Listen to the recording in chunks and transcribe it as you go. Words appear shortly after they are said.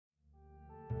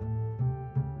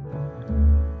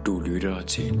lytter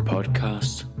til en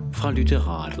podcast fra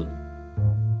Lytteratet.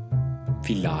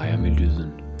 Vi leger med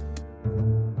lyden.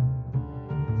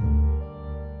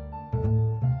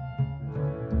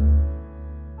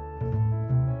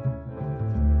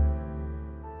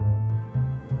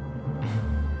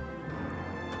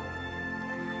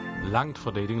 Langt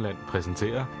fra Datingland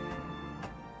præsenterer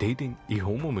Dating i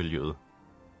homomiljøet.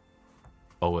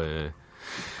 Og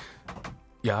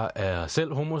jeg er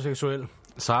selv homoseksuel.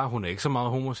 Sara, hun er ikke så meget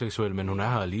homoseksuel, men hun er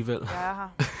her alligevel. Jeg er her,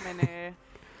 men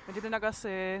det bliver nok også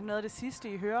noget af det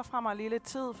sidste, I hører fra mig lige lidt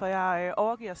tid, for jeg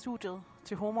overgiver studiet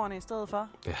til homoerne i stedet for.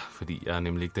 Ja, fordi jeg er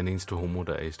nemlig ikke den eneste homo,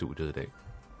 der er i studiet i dag.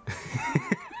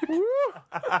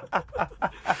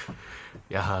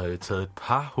 Jeg har taget et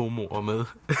par homoer med.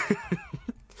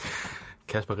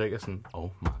 Kasper Gregersen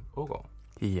og Mark Ågaard.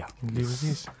 Ja, lige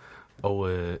præcis. Og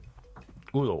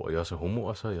udover at jeg også er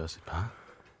homoer, så er jeg også et par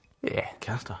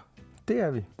kærester. Det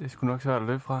er vi. Det er sgu nok svært at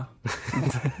løbe fra.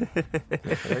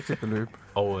 Det er ikke til løbe.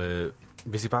 Og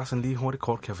hvis I bare sådan lige hurtigt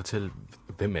kort kan fortælle,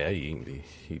 hvem er I egentlig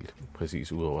helt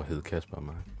præcis, udover at hedde Kasper og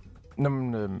mig? Nå,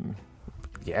 men,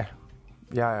 ja.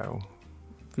 Jeg er jo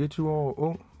 24 år,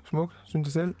 ung, smuk, synes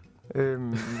jeg selv.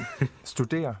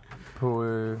 Studerer på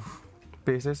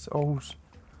BSS Aarhus.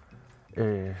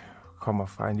 Kommer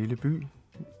fra en lille by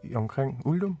omkring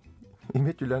Uldum i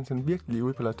Midtjylland, sådan virkelig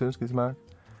ude på Lars Dønskeds mark.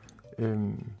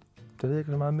 Der ved jeg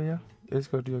ikke så meget mere. Jeg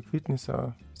elsker at dyrke fitness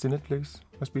og se Netflix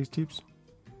og spise chips.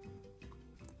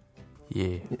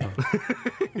 Yeah.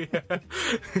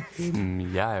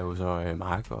 Jeg er jo så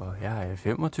Mark, og jeg er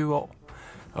 25 år.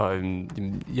 Og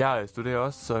jeg studerer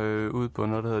også ude på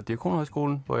noget, der hedder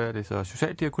Diakonhøjskolen, hvor jeg er det så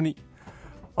socialdiakoni.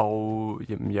 Og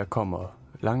jeg kommer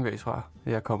langvejs fra.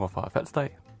 Jeg kommer fra Falster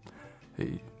af.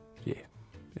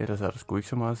 Ellers er der sgu ikke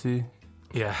så meget at sige.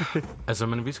 Ja, altså,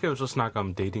 men vi skal jo så snakke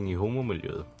om dating i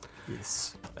homomiljøet.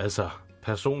 Yes. Altså,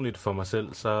 personligt for mig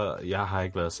selv, så jeg har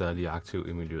ikke været særlig aktiv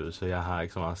i miljøet, så jeg har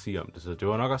ikke så meget at sige om det. Så det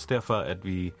var nok også derfor, at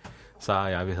Sara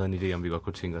og jeg, vi havde en idé om, vi godt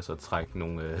kunne tænke os at trække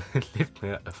nogle lidt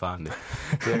mere erfarne.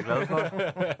 Det er jeg glad for.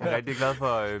 Jeg er rigtig glad for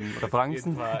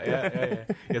referencen. Ja.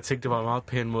 Jeg tænkte, det var en meget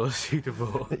pæn måde at sige det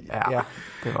på. Ja,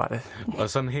 det var det. Og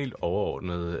sådan helt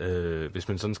overordnet, hvis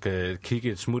man sådan skal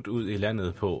kigge et smut ud i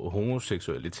landet på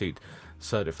homoseksualitet,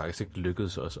 så er det faktisk ikke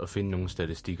lykkedes os at finde nogle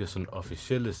statistikker, sådan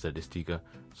officielle statistikker,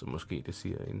 så måske det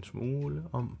siger en smule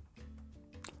om,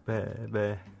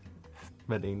 hvad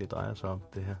det egentlig drejer sig om,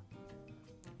 det her.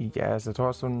 Ja, altså jeg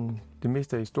tror sådan, det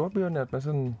meste er i storbyerne, at man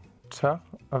sådan tør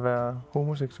at være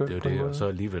homoseksuel. Det er jo det, og så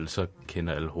alligevel så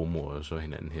kender alle homoer så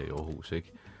hinanden her i Aarhus,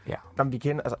 ikke? Ja. Jamen, vi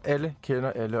kender, altså alle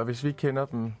kender alle, og hvis vi kender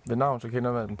dem ved navn, så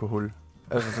kender man dem på hul.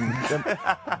 Altså sådan,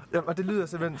 og det lyder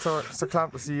simpelthen så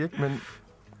klamt at sige, ikke? Men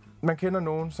man kender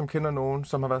nogen,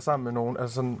 som har været sammen med nogen,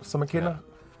 altså sådan, så man kender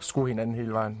sgu hinanden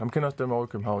hele vejen. Man kender også dem over i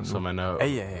København nu. Så man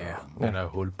er man er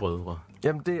hulbrødre.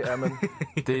 Jamen, det er man.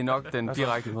 Det er nok den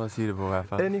direkte måde at sige det på i hvert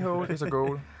fald. Any hole is a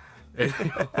goal.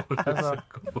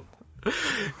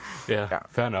 Ja,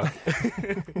 fair nok.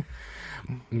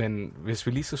 Men hvis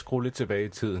vi lige skal skrue lidt tilbage i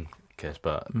tiden,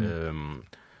 Kasper.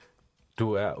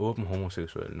 Du er åben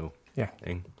homoseksuel nu. Ja.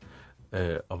 Ikke?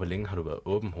 Og hvor længe har du været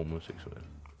åben homoseksuel?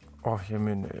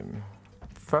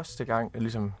 Første gang jeg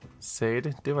ligesom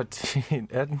sagde det var til en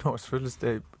 18-års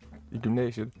fødselsdag i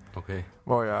gymnasiet. Okay.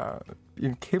 Hvor jeg i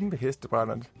en kæmpe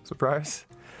hestebrænder, surprise,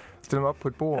 stiller mig op på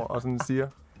et bord og sådan siger,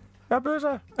 jeg er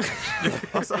bøsser!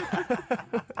 Og så,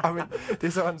 men det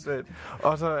er så åndssvagt.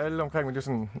 Og så alle omkring mig, det er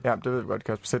sådan, ja, det ved vi godt,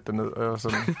 Kasper, sæt dig ned. Og jeg var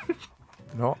sådan,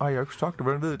 jeg har ikke sagt det,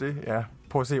 hvordan ved det? Ja,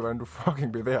 prøv at se, hvordan du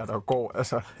fucking bevæger dig og går.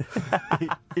 Altså,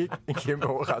 ikke en kæmpe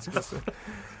overraskelse.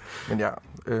 Men ja,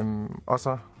 og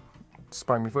så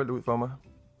sprang mine forældre ud for mig,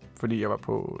 fordi jeg var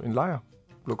på en lejr,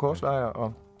 Blå Kors-lejr,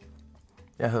 og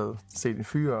jeg havde set en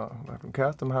fyr og var på en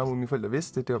kæreste med ham, og mine forældre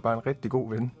vidste det. Det var bare en rigtig god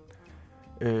ven.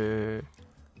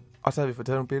 Og så havde vi fået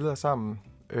taget nogle billeder sammen.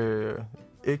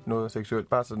 Ikke noget seksuelt,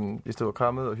 bare sådan, vi stod og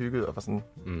krammede og hyggede, og var sådan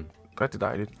rigtig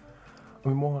dejligt. Og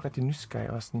min mor var rigtig nysgerrig,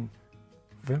 og var sådan,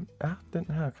 hvem er den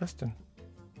her Christian?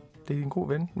 Det er en god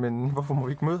ven, men hvorfor må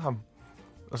vi ikke møde ham?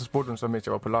 Og så spurgte hun så, mens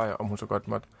jeg var på lejr, om hun så godt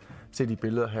måtte se de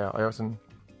billeder her. Og jeg var sådan,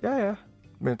 ja,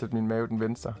 mens min mave den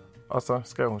vendte sig. Og så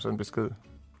skrev hun sådan en besked.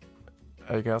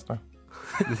 Er I kærester?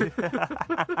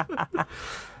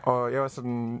 Og jeg var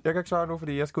sådan, jeg kan ikke svare nu,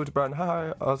 fordi jeg skal ud til børn.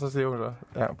 Hej. Og så siger hun så,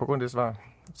 ja, på grund af det svar,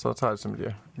 så tager jeg det som det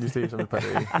er. Vi ses om et par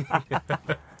dage.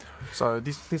 Så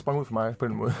de sprang ud for mig på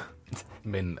den måde.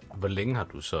 Men hvor længe har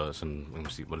du så sådan, man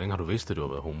kan sige, hvor længe har du vidst, at du har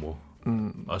været homo?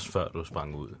 Også før du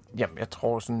sprang ud? Jamen, jeg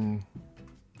tror sådan,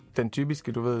 den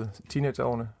typiske, du ved,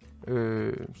 teenageårene,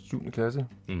 7. klasse,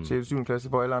 6. 7. klasse,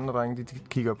 hvor alle andre drenge, de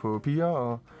kigger på piger,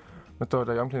 og man står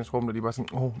der i omklædningsrummet, og de bare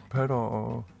sådan, patter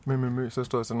og så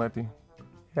står jeg sådan rigtig,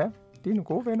 ja, de er nogle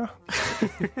gode venner.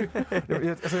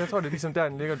 jeg tror, det er ligesom der,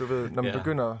 den ligger, du ved, når man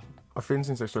begynder at finde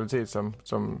sin seksualitet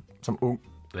som ung.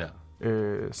 Ja.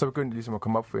 Så begyndte det ligesom at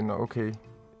komme op for hende, og okay,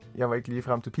 jeg var ikke lige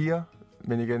frem til piger,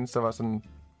 men igen, så var sådan,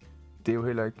 det er jo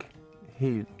heller ikke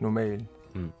helt normalt.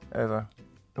 Altså,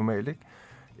 normalt, ikke?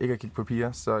 Ikke at kigge på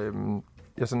piger, så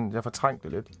jeg fortrængte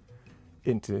det lidt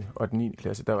indtil 8. 9.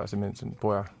 klasse. Der var jeg simpelthen sådan,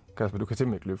 bror Kasper, du kan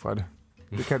simpelthen ikke løbe fra det.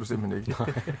 Det kan du simpelthen ikke.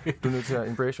 Du er nødt til at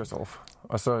embrace yourself.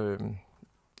 Og så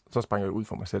sprang jeg ud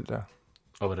for mig selv der.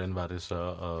 Og hvordan var det så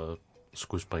at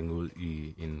skulle springe ud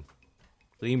i en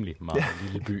rimelig meget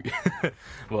lille by,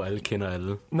 hvor alle kender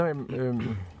alle? Nå,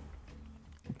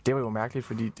 det var jo mærkeligt,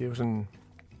 fordi det er jo sådan...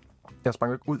 Jeg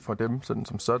sprang ikke ud for dem sådan,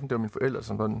 som sådan. Det var mine forældre,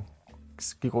 som sådan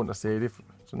gik rundt og sagde det.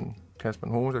 Sådan, Kasper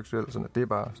er homoseksuel, og sådan, at det er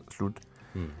bare slut.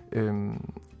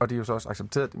 Og det er jo så også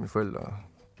accepteret, det mine forældre.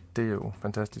 Det er jo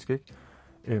fantastisk, ikke?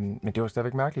 Men det var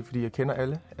stadigvæk mærkeligt, fordi jeg kender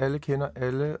alle. Alle kender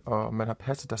alle, og man har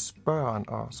passet deres børn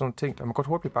og sådan nogle ting, der man godt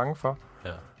hurtigt blive bange for.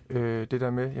 Ja. Det der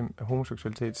med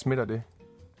homoseksualitet, smitter det?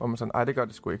 Og man sådan, det gør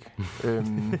det sgu ikke.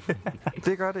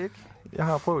 Det gør det ikke. Jeg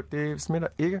har prøvet, det smitter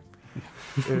ikke.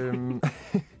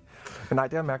 Men nej,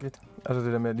 det er mærkeligt. Altså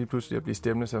det der med lige pludselig at blive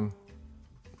stemmende som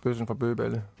bøssen fra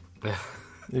bøgeballe. Ja.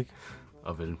 Ikke?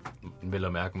 Og vel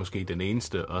at mærke måske den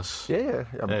eneste også. Ja.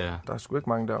 Jamen, ja. Der er sgu ikke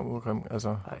mange der om udkrim.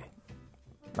 Altså,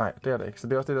 nej, det er der ikke. Så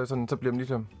det er også det der sådan, så bliver man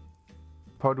ligesom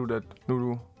pådudt, at nu er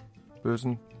du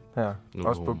bøssen her. Nu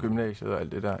også på gymnasiet og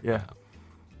alt det der. Ja.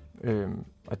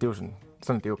 Og det er jo sådan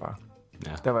er det jo bare.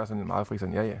 Ja. Der var jeg sådan meget fri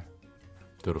sådan, ja. Det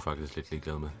var du faktisk lidt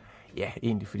ligeglad med. Ja,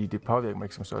 egentlig, fordi det påvirker mig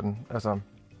ikke som sådan. Altså,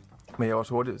 men jeg har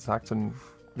også hurtigt sagt sådan,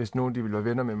 hvis nogen de ville være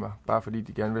venner med mig, bare fordi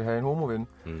de gerne vil have en homoven,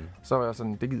 så var jeg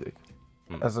sådan, det gider jeg ikke.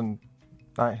 Altså,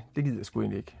 nej, det gider jeg sgu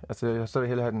egentlig ikke. Altså, så vil jeg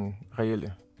hellere have den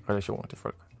reelle relation til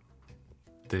folk.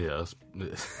 Det er også...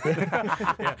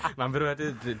 men ved du hvad,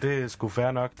 det er sgu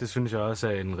fair nok. Det synes jeg også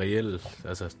er en reel...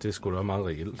 Altså, det er sgu da meget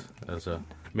reelt. Altså,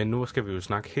 men nu skal vi jo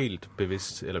snakke helt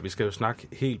bevidst, eller vi skal jo snakke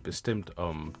helt bestemt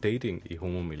om dating i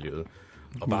homomiljøet.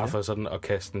 Og bare for sådan at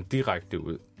kaste den direkte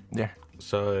ud. Ja.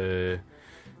 Så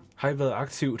har I været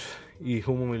aktivt i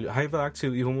homomiljøet? Har I været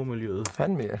aktiv i homomiljøet?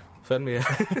 Fandme ja.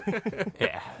 Ja.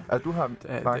 Altså, du har...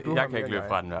 jeg kan ikke løbe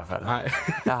fra den i hvert fald. Nej.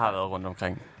 Jeg har været rundt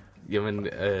omkring. Jamen,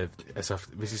 altså,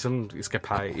 hvis I sådan skal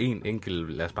pege en enkelt,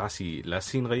 lad os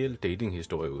sige en reel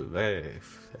datinghistorie ud. Hvad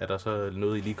er der så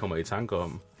noget, I lige kommer i tanke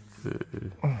om?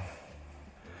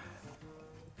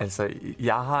 Altså,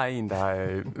 jeg har en,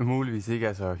 der muligvis ikke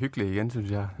er så hyggelig igen,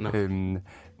 synes jeg.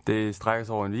 Det strækker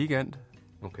sig over en weekend,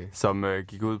 som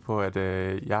gik ud på, at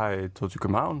jeg tog til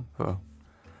København for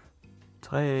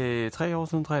 3 år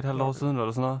siden, 3,5 år siden,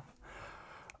 eller sådan noget.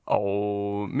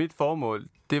 Og mit formål,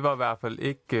 det var i hvert fald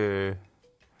ikke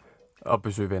at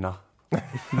besøge venner.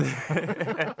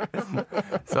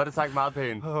 Så er det sagt meget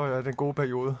pænt. Ja, den gode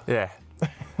periode. Ja.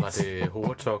 Var det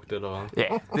horetogt, eller hvad?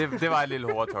 Ja, det var et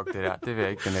lille horetogt, det der. Det vil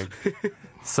jeg ikke benægte.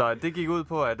 Så det gik ud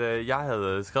på, at jeg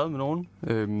havde skrevet med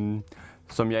nogen,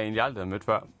 som jeg egentlig aldrig havde mødt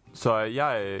før. Så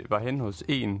jeg var henne hos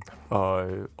en og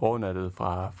overnattede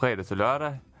fra fredag til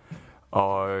lørdag.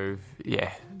 Og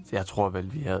jeg tror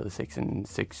vel, vi havde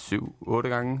 6, 7, 8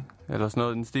 gange, eller sådan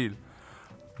noget i den stil.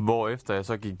 Hvorefter jeg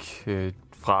så gik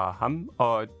fra ham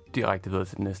og direkte videre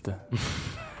til den næste.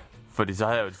 Fordi så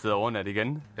havde jeg jo et sted overnat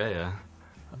igen. Ja.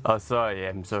 Og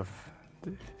så,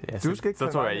 så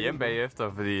tog jeg hjem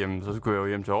bagefter, fordi så skulle jeg jo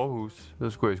hjem til Aarhus. Så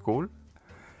skulle jeg i skole.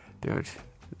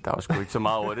 Der var sgu ikke så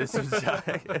meget over det, synes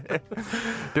jeg.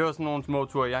 Det var sådan nogle små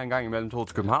ture, jeg engang imellem tog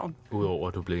til København. Udover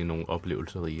at du blev nogle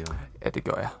oplevelser rigere. Ja, det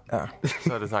gør jeg. Ja.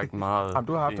 Så er det sagt meget... Jamen,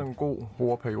 du har haft en god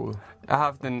horeperiode. Jeg har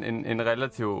haft en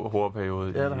relativ horeperiode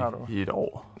i et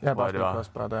år. Jeg har bare spillet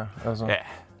kostbar der. Altså, ja.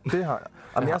 Det har jeg.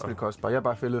 Jamen, jeg har spillet kostbar. Jeg har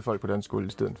bare fældede folk på den skole i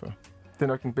stedet for. Det er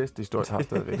nok den bedste historie, jeg har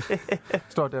stadigvæk.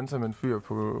 Står og danser med en fyr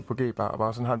på G-bar og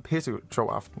bare sådan har en pisse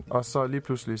sjov aften. Og så lige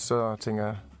pludselig så tænker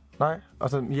jeg, nej. Og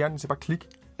så hjernen siger bare klik.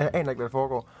 Jeg aner ikke, hvad der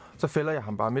foregår. Så fælder jeg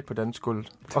ham bare midt på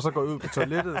dansegulvet. Og så går jeg ud på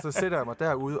toilettet, så sætter jeg mig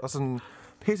derude og sådan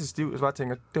pisse stiv. Og så bare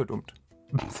tænker, det var dumt.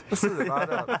 Så sidder jeg bare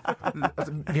der.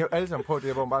 Altså, vi har jo alle sammen prøvet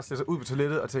det, hvor man bare sætter sig ud på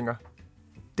toilettet og tænker,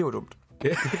 det var dumt.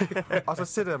 Og så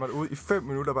sætter jeg mig ud i 5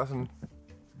 minutter og bare sådan,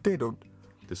 det er dumt.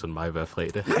 Det er sådan mig hver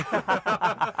fredag.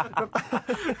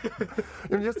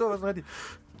 Jamen, jeg står sådan rigtig,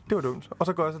 det var dumt. Og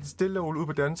så går jeg så stille og roligt ud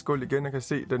på dansegulvet igen og kan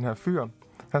se den her fyr.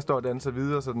 Han står og danser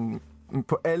videre sådan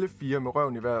på alle 4 med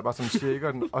røven i vejret, bare sådan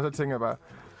shaker den. Og så tænker jeg bare,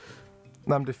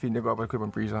 nej, men det er fint, jeg går op og køber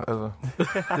en breezer. Altså,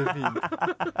 det er fint.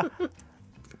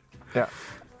 Ja,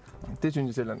 det synes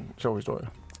jeg selv er en sjov historie.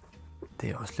 Det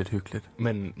er også lidt hyggeligt.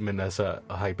 Men altså,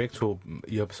 har I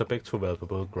har så begge to været på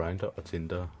både Grindr og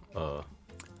Tinder? Og,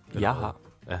 Jeg har.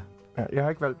 Ja. Ja, jeg har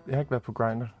ikke været på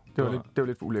Grindr. Det var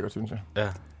lidt for ulækkert, synes jeg. Ja.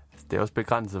 Det er også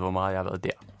begrænset, hvor meget jeg har været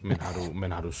der.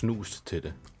 Men har du snust til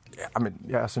det? Ja, men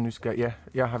jeg er så nysgerrig. Ja,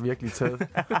 jeg har virkelig taget...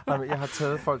 jeg har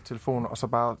taget folk telefoner, og så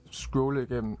bare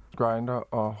scrollet igennem Grindr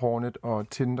og Hornet og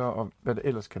Tinder og hvad det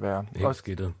ellers kan være. Helt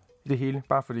skidtet. Det hele,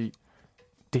 bare fordi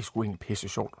det er sgu egentlig pisse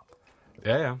sjovt.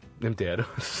 Ja. Jamen, det er det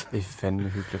også. Det er fandme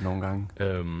hyggeligt nogle gange.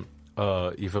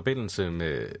 Og i forbindelse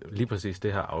med lige præcis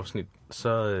det her afsnit,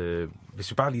 så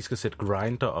hvis vi bare lige skal sætte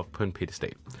Grindr op på en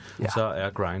pedestal, så er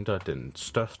Grindr den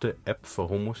største app for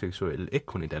homoseksuelle, ikke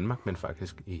kun i Danmark, men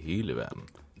faktisk i hele verden.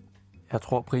 Jeg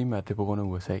tror primært, det er på grund af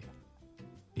USA.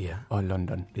 Ja. Og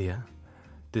London. Ja.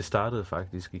 Det startede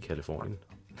faktisk i Kalifornien.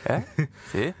 Ja,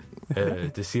 det.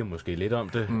 Det siger måske lidt om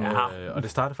det. Og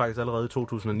det startede faktisk allerede i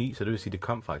 2009, så det vil sige, det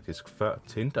kom faktisk før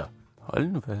Tinder. Hold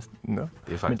nu fast. Nå.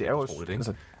 Det er faktisk Men det er jo utroligt, ikke?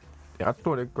 altså, det er ret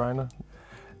stort, ikke, Grindr?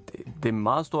 Det er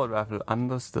meget stort i hvert fald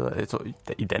andre steder. Jeg tror,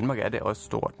 i Danmark er det også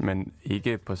stort, men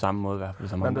ikke på samme måde i hvert fald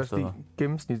som andre steder.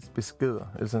 Gennemsnitsbeskeder,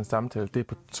 eller sådan en samtale, det er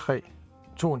på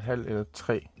 2,5 eller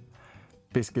 3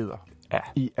 beskeder. Ja.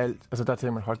 I alt. Altså der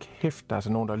tænker man, hold kæft, der er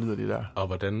så nogen, der lyder det der. Og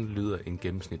hvordan lyder en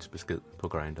gennemsnitsbesked på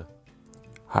Grindr?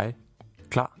 Hej.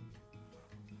 Klar.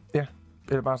 Ja,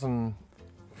 eller bare sådan,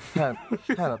 her er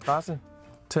en adresse,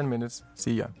 10 minutes,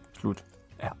 siger jeg. Slut.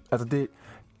 Ja. Altså det er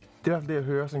i hvert fald det, jeg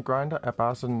hører. Sådan Grindr er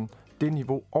bare sådan det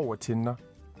niveau over Tinder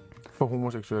for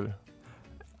homoseksuelle.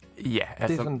 Ja, altså...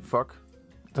 Det er sådan, fuck.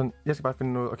 Sådan, jeg skal bare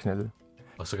finde noget at knalde.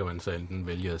 Og så kan man så enten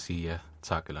vælge at sige ja,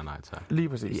 tak eller nej tak. Lige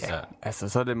præcis. Ja, altså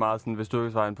så er det meget sådan, hvis du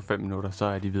ikke svarer ind på 5 minutter, så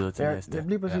er de videre til næste. Ja,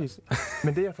 lige præcis. Ja.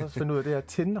 Men det jeg først finder ud af, det er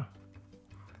Tinder.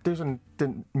 Det er sådan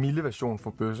den milde version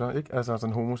for bøsser, ikke? Altså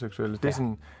sådan homoseksuelle. Det er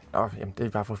sådan, jamen det er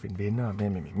bare for at finde venner og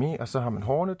med, og så har man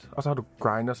Hornet, og så har du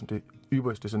Grindr som det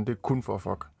ypperste, sådan det er kun for at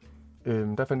fuck.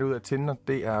 Der fandt jeg ud af, at Tinder,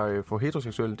 det er for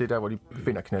heteroseksuelle, det er der, hvor de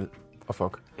finder knald og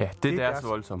fuck. Ja, det er deres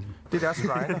voldsomme. Det er deres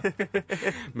Grindr.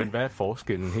 Men hvad er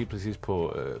forskellen helt præcis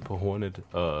på Hornet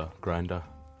og Grindr? Jeg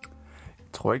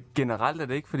tror ikke, generelt er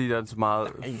det ikke, fordi der er så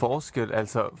meget forskel.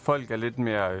 Altså, folk er lidt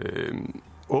mere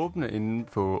åbne inde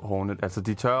på Hornet. Altså,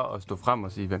 de tør at stå frem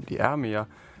og sige, hvem de er mere.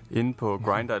 Inde på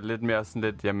Grindr er det lidt mere sådan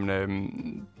lidt,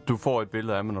 jamen, du får et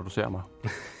billede af mig, når du ser mig.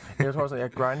 Jeg tror også,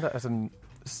 at Grindr er sådan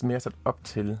mere sat op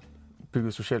til,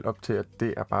 bygget socialt op til, at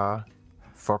det er bare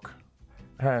fuck.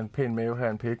 Her er en pæn mave, her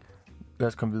er en pik. Lad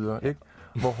os komme videre, ikke?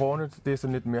 Hvor Hornet, det er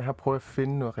sådan lidt mere, her prøver at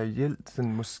finde noget reelt,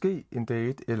 sådan måske en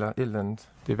date eller et eller andet.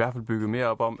 Det er i hvert fald bygget mere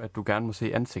op om, at du gerne må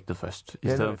se ansigtet først, i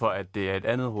stedet for, at det er et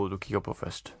andet hoved, du kigger på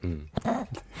først.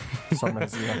 Som man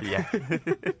siger. Ja.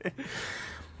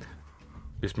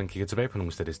 Hvis man kigger tilbage på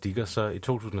nogle statistikker, så i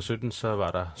 2017, så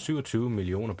var der 27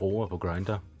 millioner brugere på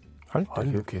Grindr. Hold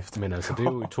nu kæft. Men altså, det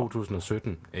er jo i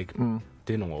 2017, ikke?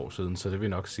 Det er nogle år siden, så det vil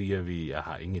nok sige, at jeg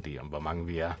har ingen idé om, hvor mange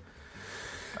vi er.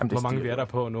 Hvor mange vi er der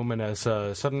på nu, men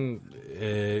altså sådan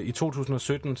i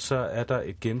 2017, så er der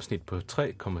et gennemsnit på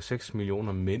 3,6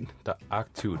 millioner mænd, der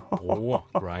aktivt bruger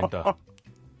Grindr.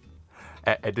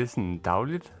 Er det sådan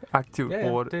dagligt aktivt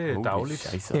bruger det? Ja, det er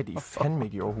dagligt. Ja, de er fandme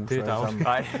ikke i Aarhus. Det er dagligt.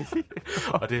 Nej.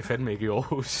 Og det er fandme ikke i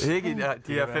Aarhus. Ikke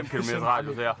de her 5 km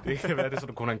radius der. Det kan være, det så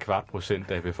du kun er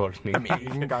 0,25% af befolkningen. Jamen,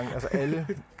 ikke engang. Altså,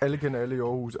 alle kender alle i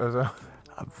Aarhus. Altså,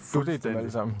 du har set dem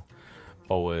alle sammen.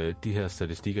 Og de her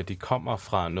statistikker, de kommer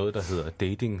fra noget, der hedder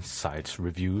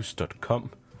datingsitesreviews.com.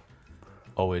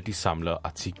 Og de samler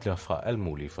artikler fra alle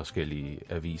mulige forskellige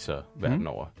aviser verden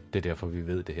over. Det er derfor, vi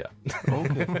ved det her.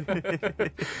 Okay. Ej,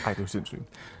 det er jo sindssygt.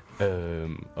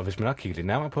 Og hvis man nok kigger lidt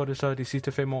nærmere på det, så de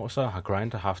sidste 5 år, så har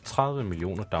Grindr haft 30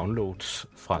 millioner downloads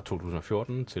fra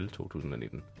 2014 til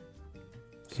 2019.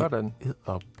 Sådan.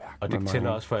 Og det tæller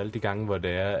også for alle de gange, hvor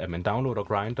det er, at man downloader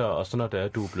Grindr, og så når det er,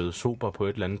 at du er blevet sober på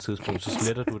et eller andet tidspunkt, så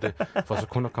sletter du det, for så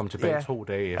kun at komme tilbage 2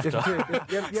 dage efter.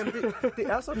 Jamen, det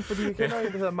er sådan, fordi jeg kender en,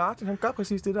 der hedder Martin, han gør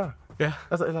præcis det der. Ja.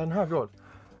 Altså, eller han har gjort.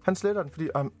 Han sletter den, fordi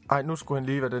nu skulle han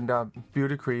lige være den der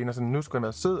beauty queen, og sådan, nu skulle han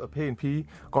være sød og pæn pige.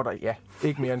 Går der,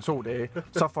 ikke mere end 2 dage.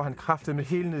 Så får han kraftet med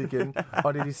hele ned igen.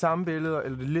 Og det er de samme billeder,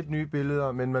 eller det er lidt nye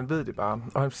billeder, men man ved det bare.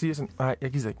 Og han siger sådan, nej,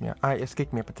 jeg gider ikke mere. Nej, jeg skal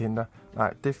ikke mere på Tinder.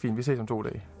 Nej, det er fint, vi ses om 2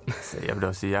 dage. Så jeg vil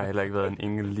også sige, jeg har heller ikke været en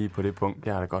engel lige på det punkt.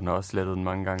 Jeg har da godt nok også slettet den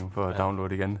mange gange for at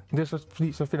downloade igen. Det er så,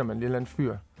 fordi så finder man en eller anden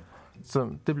fyr. Så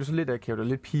det bliver så lidt akavet og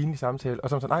lidt pinlig samtale. Og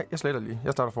så sådan, nej, jeg sletter lige.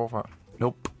 Jeg starter forfra.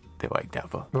 Nope. Det var ikke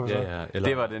derfor. Eller...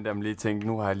 Det var den der, man lige tænkte,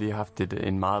 nu har jeg lige haft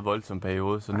en meget voldsom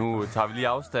periode, så nu tager vi lige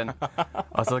afstand.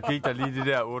 Og så gik der lige de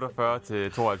der 48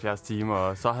 til 72 timer,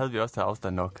 og så havde vi også taget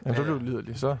afstand nok. Ja, så blev det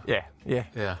liderligt, så. Ja.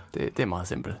 Det er meget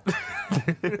simpelt.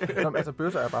 Altså,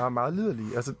 bøsser er bare meget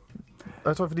liderlige. Altså, Og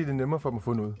jeg tror, fordi det er nemmere for dem at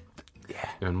få noget.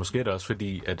 Ja, men måske er det også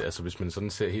fordi, at altså, hvis man sådan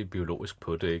ser helt biologisk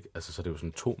på det, ikke? Altså, så er det jo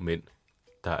sådan 2 mænd,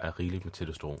 der er rigeligt med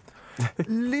testosteron.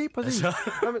 Lige præcis.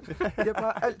 Jamen, jeg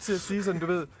plejer altid at sige sådan, du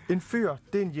ved, en fyr,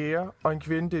 det er en jæger, og en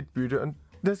kvinde, det er et bytte. Og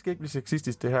det skal ikke blive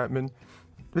sexistisk, det her, men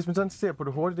hvis man sådan ser på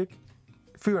det hurtigt, ikke?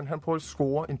 Fyren, han prøver at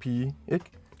score en pige, ikke?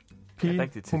 Pigen,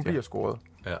 hun bliver scoret.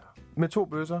 Ja. Med 2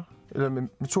 bøsser, eller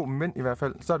med 2 mænd i hvert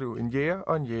fald, så er det jo en jæger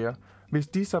og en jæger. Hvis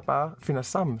de så bare finder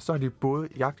sammen, så har de både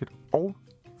jagtet og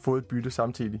fået et bytte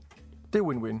samtidig. Det er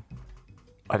win-win.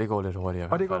 Og det går lidt hurtigere.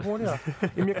 Og det går hurtigere.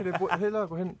 Jamen, jeg kan hellere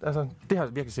gå hen, altså, det har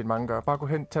jeg virkelig set mange gøre. Bare gå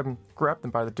hen, tage dem, grab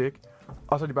them by the dick,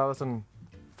 og så er de bare sådan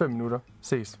 5 minutter.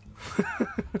 Ses.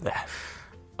 Ja.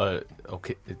 Og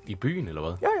okay, i byen, eller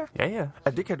hvad? Ja. Ja.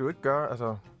 Altså, det kan du ikke gøre,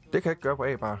 altså, det kan jeg ikke gøre på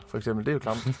A-bar, for eksempel. Det er jo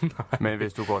klamt. Men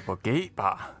hvis du går på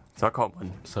G-bar, så kommer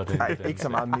den. Så er det Nej, ikke så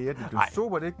meget mere. Det er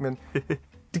super, det ikke, men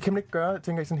det kan man ikke gøre,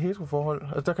 tænker jeg, i sådan et heteroforhold.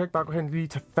 Altså, der kan jeg ikke bare gå hen og lige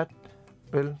tage fat.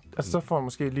 Vel? Altså, så får man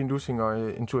måske lige en lussing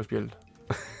og en tur i spjældet.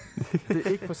 Det er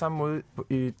ikke på samme måde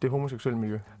i det homoseksuelle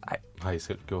miljø. Nej, har I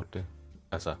selv gjort det?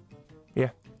 Altså... Ja.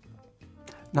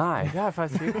 Nej, jeg har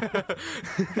faktisk ikke.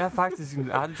 Jeg har faktisk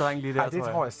en artedreng lige der, det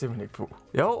tror jeg simpelthen ikke på.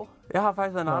 Jo, jeg har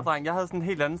faktisk været en artedreng. Jeg havde sådan en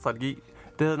helt anden strategi.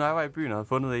 Det havde, når jeg var i byen og havde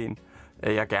fundet en,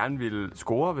 jeg gerne ville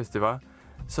score, hvis det var.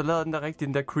 Så lavede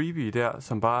den der creepy der,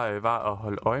 som bare var at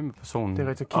holde øje med personen. Det er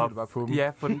rigtig kigget bare på dem.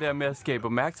 Ja, få den der med at skabe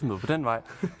opmærksomhed på den vej.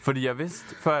 Fordi jeg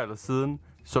vidste før eller siden,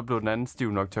 så blev den anden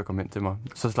stiv nok til at komme ind til mig.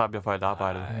 Så slap jeg for alt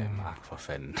arbejdet. Ej, Mark, for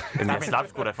fanden. Jamen, jeg slap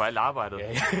sgu da for alt arbejdet.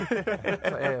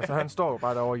 Så han står jo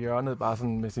bare derovre i hjørnet, bare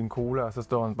sådan med sin cola, og så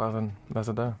står han bare sådan, hvad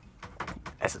så der?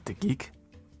 Altså, det gik.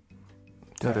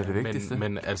 Det var da det vigtigste.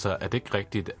 Men altså, er det ikke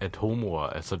rigtigt, at homoer...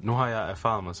 Altså, nu har jeg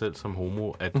erfaret mig selv som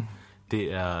homo, at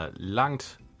det er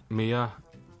langt mere...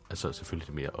 Altså, selvfølgelig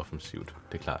det mere offensivt,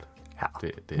 det er klart. Ja.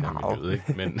 Det er miljøet,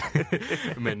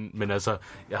 ikke? Men altså,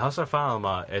 jeg har også erfaret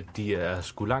mig, at de er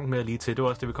sgu langt mere lige til. Det var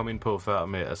også det, vi kom ind på før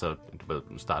med, altså, du ved,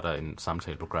 starter en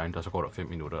samtale på Grindr, og så går der 5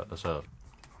 minutter, og så...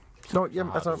 Nå,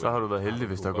 jamen, altså... Så har du været heldig,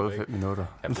 hvis der er gået 5 minutter.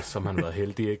 Jamen, så har man været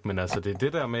heldig, ikke? Men altså, det er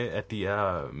det der med, at de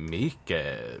er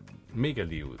mega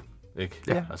lige ud. Ikke?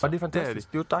 Ja, altså, og det er fantastisk.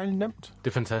 Det er jo dejligt nemt.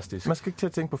 Det er fantastisk. Man skal ikke til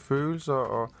at tænke på følelser,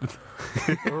 og...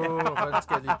 hvordan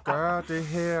skal jeg lige gøre det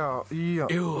her, og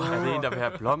er det en, der vil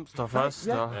have blomster først?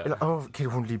 Ja. Og... Eller, kan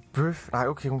hun lide bøf? Nej,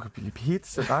 okay, hun kan lide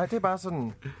pizza. Nej, det er bare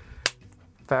sådan...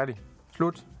 Færdig.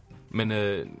 Slut. Men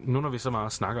nu når vi så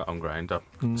meget snakker om Grindr,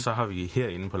 så har vi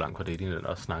herinde på Langt fra Dating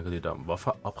også snakket lidt om,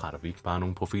 hvorfor opretter vi ikke bare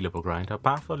nogle profiler på Grindr?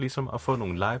 Bare for ligesom at få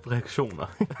nogle live-reaktioner.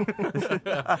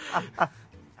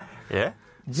 Ja.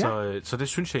 Så det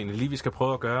synes jeg egentlig lige, vi skal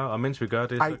prøve at gøre, og mens vi gør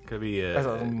det, så kan vi...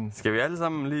 Skal vi alle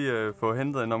sammen lige få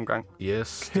hentet en omgang?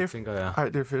 Yes, det tænker jeg. Ej,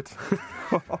 det er fedt.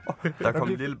 Der kom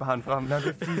et lille barn frem. Nej, det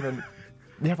er fordi, men...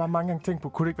 Jeg har bare mange gange tænkt på,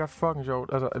 kunne det ikke være fucking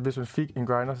sjovt, altså, at hvis man fik en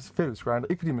Grindr, fælles Grindr,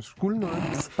 ikke fordi man skulle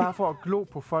noget, bare for at glo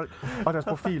på folk og deres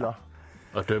profiler.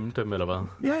 Og dømme dem, eller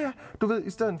hvad? Ja. Du ved, i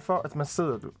stedet for, at man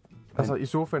sidder altså, i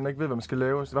sofaen og ikke ved, hvad man skal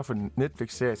lave, så hvad for en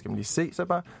Netflix-serie skal man lige se, så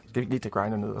bare, skal vi lige tage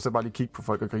Grindr ned, og så bare lige kigge på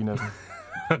folk og grine af dem.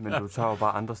 Men du tager jo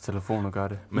bare andres telefon og gør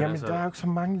det. Men jamen, altså, der er jo ikke så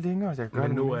mange længere, jeg kan gøre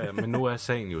det. Men nu er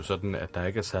sagen jo sådan, at der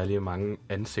ikke er særlig mange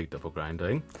ansigter på Grindr,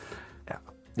 ikke?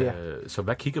 Ja. Så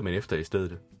hvad kigger man efter i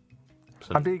stedet?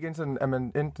 Jamen, det er igen sådan, at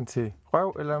man enten til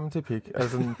røv, eller man til pik.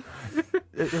 Altså,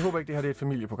 jeg håber ikke, det her det er et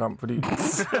familieprogram, fordi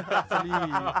så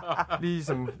lige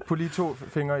som på lige 2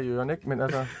 fingre i ørerne, ikke? Men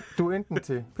altså, du er enten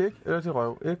til pik eller til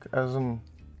røv, ikke? Altså sådan,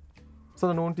 så er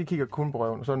der nogen, de kigger kun på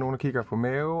røven, og så er der nogen, der kigger på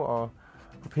mave og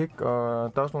på pik,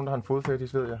 og der er også nogen, der har en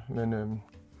fodfetish, ved jeg, men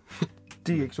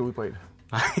de er ikke så udbredt.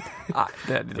 Nej,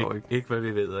 det er det dog ikke. Ikke hvad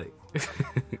vi ved af.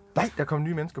 Nej, der kommer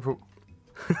nye mennesker på.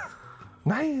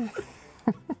 Nej.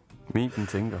 Min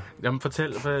tænker. Jamen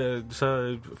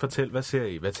fortæl, hvad ser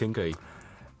I? Hvad tænker I?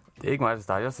 Det er ikke mig, der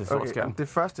starter. Jeg ser stor skærm. Det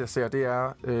første, jeg ser, det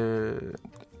er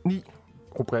 9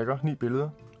 rubrikker, 9 billeder.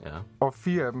 Ja. Og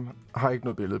 4 af dem har ikke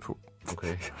noget billede på.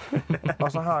 Okay.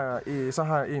 Og så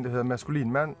har jeg en, der hedder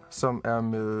Maskulin Mand, som er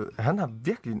med... Han har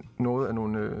virkelig noget af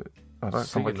nogle...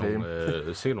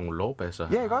 Sikkert nogle lovbasser.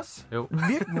 Ja, ikke også? Jo.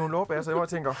 Virkelig nogle lovbasser. Jeg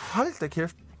tænker, hold da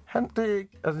kæft. Det er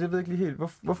ikke... Altså, jeg ved ikke lige helt,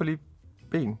 hvorfor lige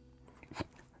ben?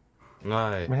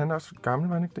 Nej. Men han er også gammel,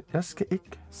 var han ikke det? Jeg skal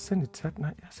ikke sende et tat.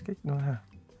 Nej, jeg skal ikke noget her.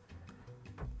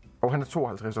 Og han er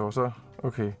 52 år, så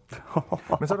okay.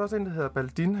 Men så er der også en, der hedder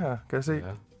Baldin her, kan jeg se.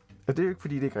 Ja. Og det er jo ikke,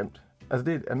 fordi det er grimt. Altså,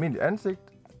 det er et almindeligt ansigt.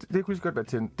 Det kunne lige så godt være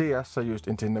Tinder. Det er seriøst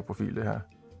en Tinder-profil, det her.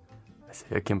 Altså,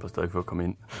 jeg kæmper stadig for at komme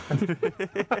ind.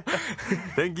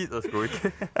 Den gider sgu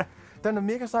ikke. Den er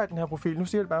mega sej, den her profil. Nu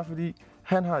siger jeg det bare, fordi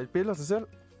han har et billede af sig selv.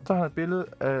 Så har han et billede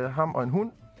af ham og en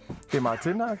hund. Det er meget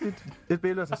tænderagtigt. Et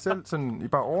billede af sig selv, sådan i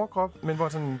bare overkrop, men hvor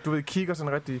sådan, du ved, kigger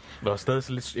sådan rigtig... Det var stadig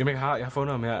så lidt... Jamen, jeg har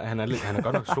fundet ham her. Han er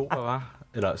godt nok sober, var?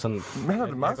 Eller sådan... Men jeg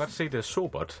kan godt se, det er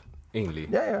sobert, egentlig.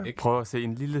 Ja. Ikke? Prøv at se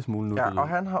en lille smule nu. Ja, og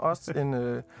han har også en...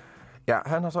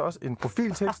 han har så også en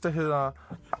profiltekst, der hedder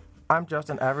I'm just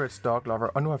an average dog lover,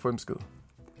 og nu har jeg fået en besked.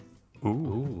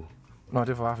 Nå,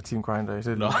 det var for Team Grindr.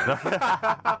 Så Nå.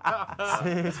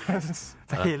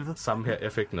 For helvede. Samme her,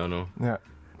 jeg fik noget nu. Ja.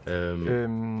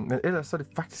 Men ellers så er det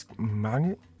faktisk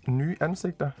mange nye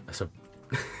ansigter. Altså...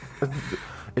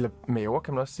 Eller maver,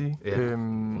 kan man også sige. Ja,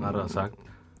 rettere sagt.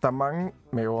 Der er mange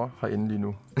maver herinde lige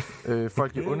nu.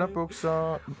 Folk i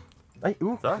underbukser...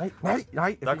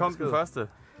 Nej. Der kom den første.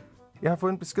 Jeg har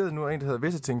fået en besked nu af en, der hedder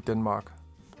Visiting Denmark.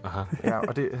 Aha. Ja,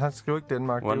 og han skriver ikke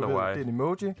Danmark. Det er en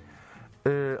emoji.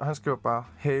 Og han skriver bare,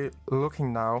 hey,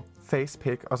 looking now, face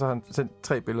pic. Og så har han sendt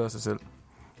 3 billeder af sig selv.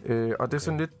 Og det er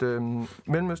sådan lidt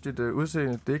mellemøstligt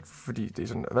udseende. Det er ikke, fordi det er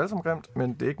sådan voldsomt grimt,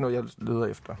 men det er ikke noget, jeg leder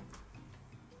efter.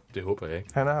 Det håber jeg ikke.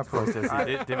 Han er her på...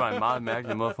 Det var en meget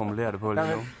mærkelig måde at formulere det på lige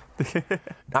nu.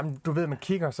 Jamen, du ved, man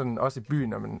kigger sådan også i byen,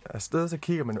 når man er afsted, så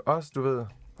kigger man jo også, du ved...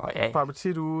 Få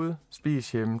appetit ude,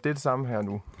 spis hjemme. Det er det samme her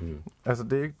nu. Altså,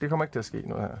 det kommer ikke til at ske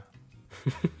noget her.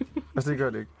 Altså, det gør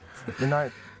det ikke. Men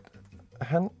nej,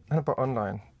 han er bare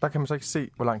online. Der kan man så ikke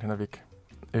se, hvor langt han er væk.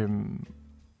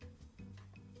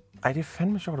 Det er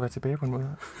fandme sjovt at være tilbage på en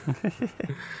måde.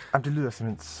 Jamen, det lyder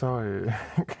simpelthen så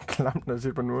klamt, når jeg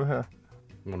siger på en måde her.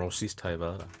 Hvornår sidst har I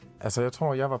været der? Altså, jeg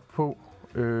tror, jeg var på...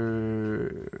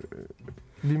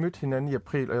 vi mødte hinanden i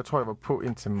april, og jeg tror, jeg var på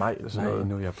indtil maj eller sådan noget.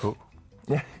 Nu er jeg på.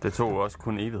 Ja. Det tog også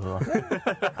kun evigheder.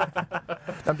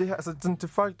 Jamen, det her, altså, sådan, til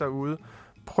folk derude,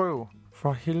 prøv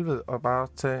for helvede at bare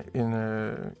tage en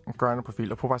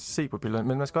Grindr-profil og prøv bare at se på billederne.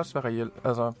 Men man skal også være reel.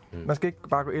 Altså, man skal ikke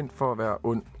bare gå ind for at være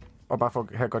ond og bare for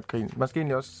at have godt grin. Man skal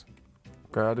egentlig også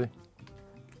gøre det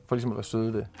for ligesom at være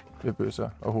søde ved bøsser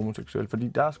og homoseksuelle. Fordi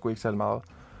der er sgu ikke særlig meget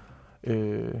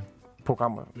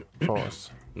programmer for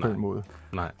os på den måde.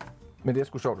 Nej. Men det er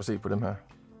sgu sjovt at se på dem her.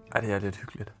 Ja, det er lidt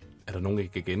hyggeligt. Er der nogen, I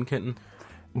kan genkende?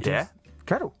 Ja.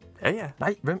 Kan du? Ja.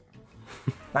 Nej, hvem?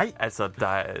 Nej. Altså,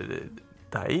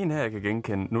 der er en her, jeg kan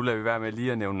genkende. Nu lader vi være med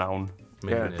lige at nævne navn.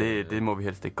 Men det må vi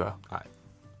helst ikke gøre. Nej.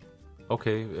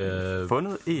 Okay.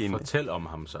 Fundet en. Fortæl om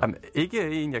ham så. Jamen,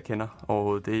 ikke en, jeg kender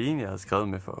overhovedet. Det er en, jeg har skrevet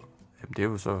med for... Jamen, det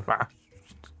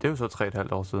er jo så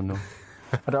 3,5 år siden nu.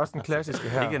 Og der er også den klassiske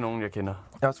her. Ikke nogen, jeg kender.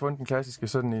 Jeg har også fundet den klassiske,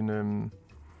 sådan en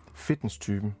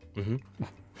fitness-type. Mm-hmm.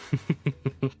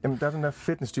 Jamen, der er den der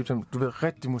fitness-type, som du ved,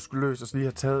 rigtig muskuløs, og så lige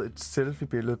har taget et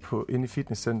selfie-billede inde i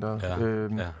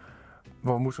fitnesscenteret,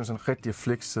 hvor musklen sådan rigtig er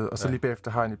flexet, og så lige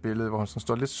bagefter har han et billede, hvor han sådan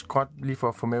står lidt skråt, lige for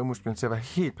at få mavemusklerne til at være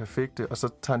helt perfekte, og så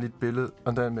tager han lige et billede,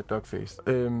 og der med dogface.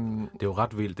 Det er jo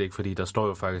ret vildt, ikke? Fordi der står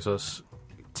jo faktisk også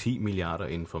 10 milliarder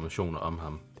informationer om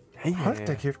ham. Hold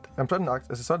da kæft. Jamen,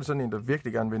 så er det sådan en, der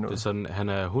virkelig gerne vil noget. Det er sådan, han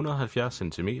er 170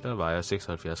 cm, vejer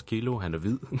 76 kilo, han er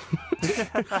hvid.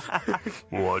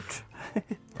 What?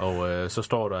 Og så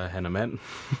står der, at han er mand.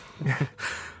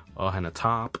 Og han er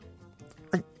tarp.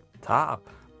 Tarp?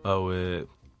 Og vil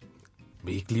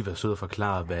I ikke lige være sød at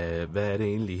forklare, hvad er det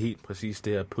egentlig helt præcis,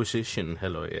 det her position,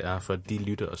 halløj, er for de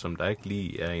lyttere, som der ikke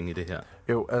lige er inde i det her?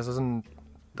 Jo, altså sådan,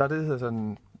 der er det, der hedder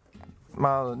sådan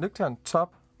meget nøgtern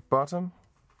top, bottom.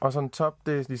 Og sådan top,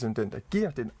 det er ligesom den, der giver,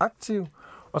 det er en aktiv.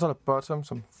 Og så er der bottom,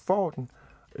 som får den.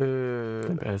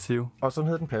 Den passiv. Og så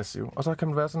hedder den passiv. Og så kan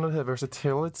man være sådan noget, der hedder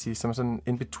versatility, som er sådan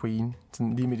in between,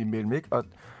 sådan lige midt imellem, ikke? Og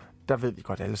der ved vi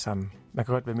godt alle sammen. Man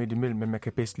kan godt være midt imellem, men man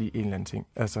kan bedst lide en eller anden ting.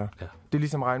 Altså, det er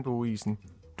ligesom regnbueisen.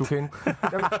 Du kan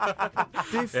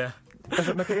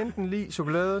altså, man kan enten lide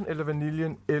chokoladen, eller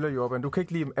vaniljen, eller jordbæren. Du kan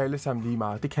ikke lide dem alle sammen lige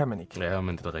meget. Det kan man ikke. Ja,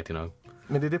 men det er rigtigt nok.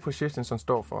 Men det er det, position som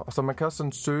står for. Og så man kan også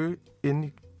sådan søge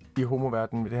inde i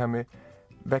homoverdenen med det her med,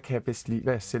 hvad kan jeg bedst lide?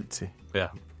 Hvad er jeg selv til? Ja.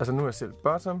 Altså, nu er jeg selv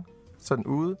bottom, sådan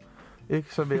ude.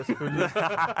 Ikke? Så vil jeg selvfølgelig...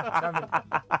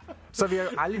 så vil jeg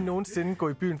jo aldrig nogensinde gå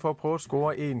i byen for at prøve at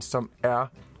score en, som er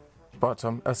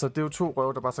bottom. Altså, det er jo 2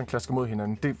 røve, der bare sådan klasker mod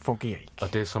hinanden. Det fungerer ikke.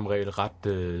 Og det er som regel ret...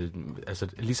 altså,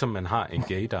 ligesom man har en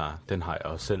gaydar, den har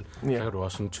jeg også selv, så kan du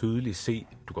også sådan tydeligt se,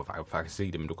 du kan faktisk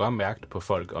se det, men du kan også mærke det på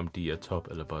folk, om de er top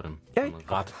eller bottom. Ja,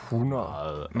 ret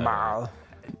 100 meget.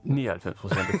 99%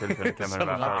 af tilfælde kan man i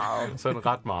hvert fald. Sådan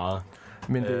ret meget.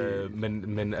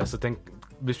 Men altså,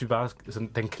 hvis vi bare...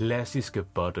 Sådan, den klassiske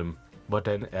bottom,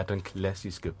 hvordan er den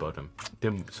klassiske bottom?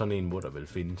 Det er sådan en, hvor der vel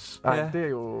findes. Nej, det er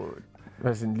jo...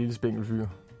 Hvad er sådan en lille spinkelfyr?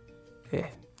 Ja,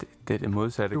 det er det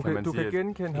modsatte, kan man sige. Du kan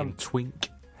genkende ham. En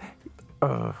twink.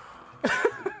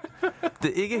 Det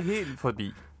er ikke helt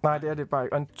fordi... Nej, det er det bare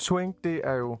ikke. Og en twink, det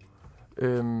er jo...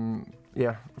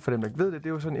 ja, for dem, der ikke ved det er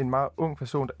jo sådan en meget ung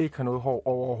person, der ikke har noget hår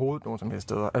overhovedet nogen som helst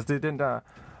steder. Altså, det er den der,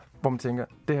 hvor man tænker,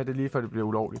 det her det er lige før det bliver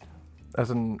ulovligt.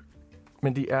 Altså,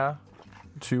 men de er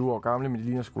 20 år gamle, men de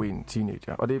ligner sgu en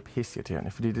teenager. Og det er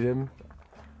pisseirriterende, fordi det er dem,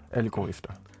 alle går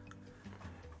efter.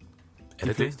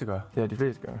 De fleste gør. Ja, de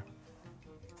fleste gør.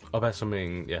 Og hvad som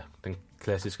en, ja, den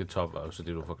klassiske top var jo så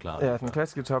det, du forklarede. Ja, den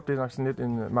klassiske top, det er nok sådan lidt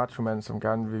en macho-mand, som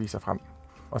gerne vil vise sig frem.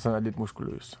 Og sådan er lidt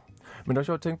muskuløs. Men det er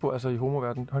sjovt at tænke på, altså i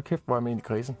homoverdenen, hold kæft, hvor er man egentlig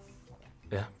kredsen.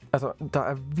 Ja. Altså, der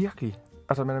er virkelig,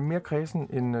 altså man er mere kredsen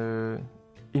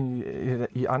end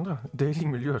i andre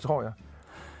datingmiljøer, tror jeg.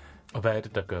 Og hvad er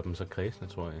det, der gør dem så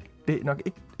kredsende, tror jeg? Det er nok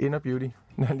ikke inner beauty,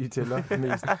 når jeg lige tæller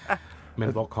mest.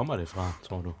 Men hvor kommer det fra,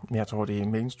 tror du? Jeg tror, det er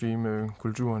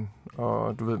mainstream-kulturen.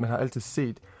 Og du ved, man har altid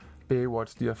set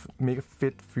Baywatch, de her mega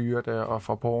fedt fyre der, og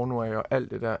fra porno af, og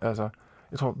alt det der. Altså,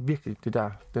 jeg tror virkelig, det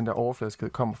der, den der overfladiskhed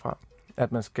kommer fra.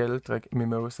 At man skal drikke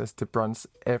mimosas til brunch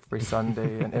every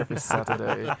Sunday and every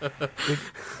Saturday.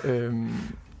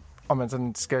 Og man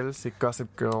sådan skal se Gossip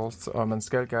Girls, og man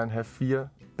skal gerne have 4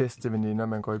 bedste veninder,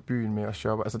 man går i byen med og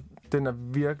shopper. Altså, den er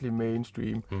virkelig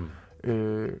mainstream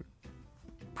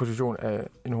position af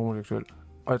en homoseksuel.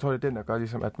 Og jeg tror, det er den, der gør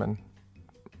ligesom, at man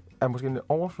er måske lidt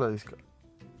overfladisk.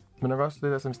 Men nok også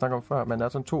det der, som vi snakker om før, man er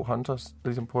sådan 2 hunters, der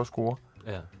ligesom prøver at score.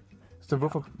 Ja. Så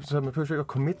hvorfor, så man behøver ikke at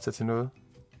commit sig til noget.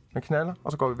 Man knaller,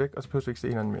 og så går vi væk, og så behøver vi ikke se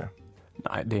hinanden mere.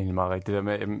 Nej, det er egentlig meget rigtigt. Det der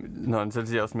med, når han selv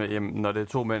siger også med, når det er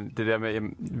 2 mænd, det der med,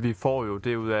 vi får jo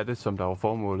det ud af det, som der var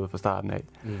formålet fra starten af.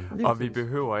 Og vi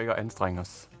behøver ikke at anstrenge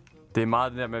os. Det er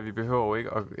meget det der med, at vi behøver jo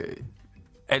ikke at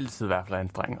altid i hvert fald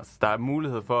anstrenge os. Der er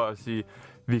mulighed for at sige,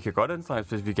 vi kan godt anstrenge os,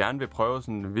 hvis vi gerne vil prøve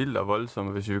sådan vildt og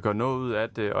voldsomt, hvis vi vil gøre noget ud af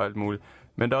det og alt muligt.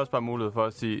 Men der er også bare mulighed for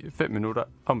at sige 5 minutter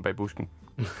om bag busken.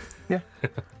 Ja.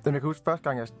 Jeg kan huske første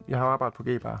gang, jeg har arbejdet på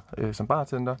G-bar som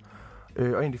bartender. Og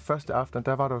egentlig første aften,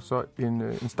 der var der jo så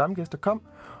en stamgæst, der kom.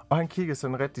 Og han kiggede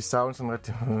sådan rigtig savn, sådan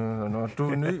rigtig, når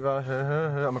du er ny, var,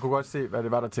 og man kunne godt se, hvad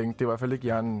det var, der tænkte. Det var i hvert fald ikke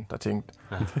hjernen, der tænkte.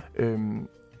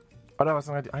 Og der var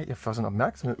sådan rigtig, jeg får sådan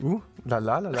opmærksomhed. La.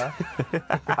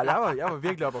 Jeg var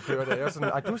virkelig op at køre der. Jeg var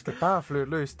sådan, du skal bare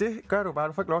flytte løs. Det gør du bare,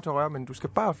 du får ikke lov til at røre, men du skal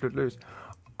bare flytte løs.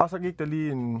 Og så gik der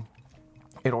lige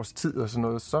et års tid og sådan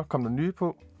noget. Så kom der nye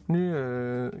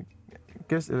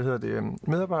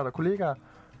medarbejdere og kollegaer.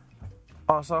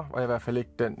 Og så var jeg i hvert fald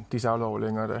ikke de savlede over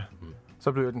længere da.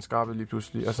 Så blev jeg den skarpe lige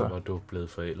pludselig. Så var du blevet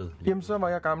forældet? Jamen, så var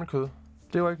jeg gammel kød.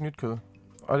 Det var ikke nyt kød.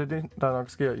 Og det er det, der nok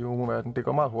sker i homoverdenen. Det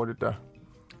går meget hurtigt der.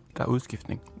 Der er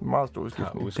udskiftning. Meget stor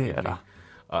udskiftning. Det er der.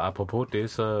 Og apropos det,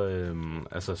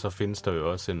 så findes der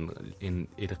jo også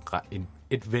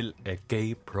et væld af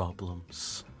gay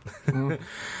problems. Ja.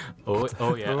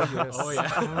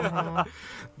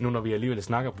 Nu når vi alligevel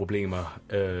snakker problemer,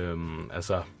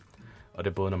 og det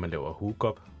er både når man laver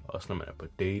hookup, også når man er på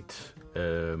date,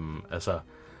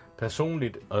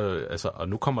 personligt, og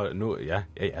nu kommer jeg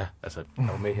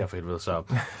var med her for helvede, så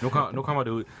nu kommer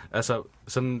det ud. Altså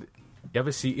sådan, jeg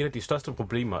vil sige, et af de største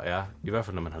problemer er, i hvert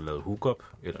fald når man har lavet hookup,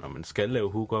 eller når man skal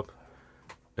lave hookup,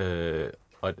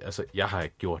 og altså, jeg har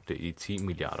ikke gjort det i 10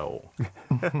 milliarder år.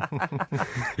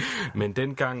 Men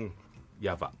dengang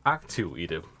jeg var aktiv i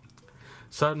det,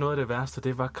 så noget af det værste,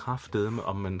 det var kraftedeme,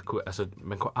 om man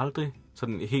kunne aldrig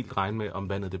sådan helt regne med, om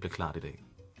vandet det blev klart i dag.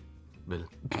 Vel?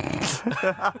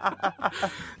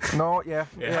 Nå, ja.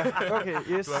 Okay,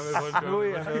 yes. Nu er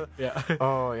jeg med.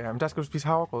 Ja. Men der skal du spise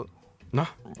havregrød. Nå,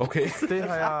 okay.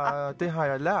 Det har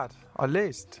jeg lært og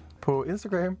læst på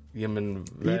Instagram. Jamen,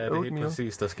 hvad er det helt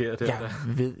præcis, der sker der? Jeg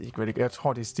ved ikke, hvad det gør. Jeg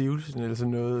tror, det er stivelsen eller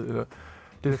sådan noget. Eller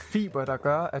det er fiber, der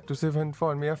gør, at du simpelthen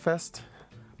får en mere fast.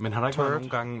 Men har der ikke været nogle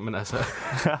gange, men har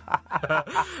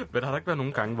der ikke været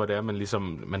nogle gange, hvor det er,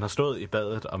 man har stået i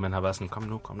badet, og man har været sådan, kom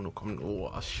nu,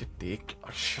 shit, det er ikke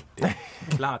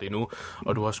klart endnu,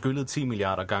 og du har skyllet 10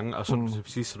 milliarder gange, og så til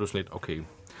sidst er du sådan lidt, okay,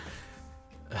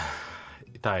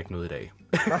 der er ikke noget i dag.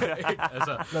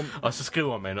 Og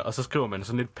så skriver man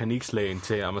sådan lidt panikslagen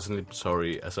til, og man sådan lidt,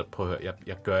 sorry, altså prøv at høre,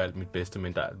 jeg gør alt mit bedste,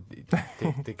 men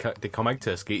det kommer ikke til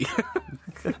at ske.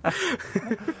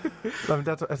 Nå, men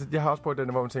jeg har også prøvet den,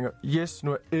 hvor man tænker, yes,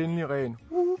 nu er jeg endelig ren.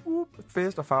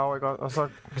 Fest og farve, ikke? Og så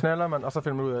knaller man, og så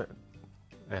finder man ud af,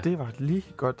 det var lige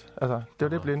godt. Altså, det var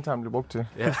det, blindtarmen blev brugt til.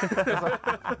 Ja.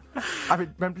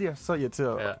 Man bliver så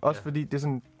irriteret. Også fordi det er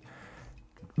sådan,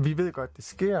 vi ved godt, det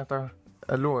sker, der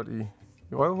er lort i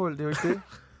røvhul, det er jo ikke det.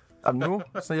 Jamen nu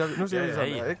siger vi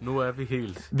sådan, ikke? Nu er vi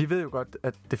helt. Vi ved jo godt,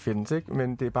 at det findes, ikke?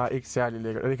 Men det er bare ikke særlig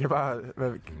lækkert. Det kan bare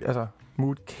være,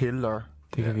 mood killer.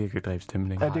 Det kan virkelig dræbe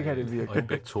stemningen. Ja, det kan det virkelig. Og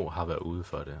begge to har været ude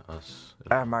for det også.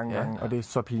 Ja, mange gange, og det er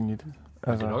så pinligt.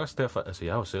 Men det er nok også derfor,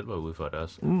 jeg har jo selv været ude for det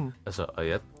også. Og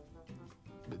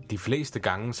de fleste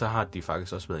gange, så har de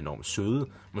faktisk også været enormt søde.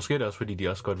 Måske er det også, fordi de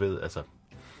også godt ved, altså...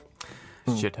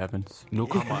 Shit happens. Nu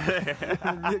kommer...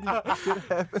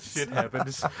 Shit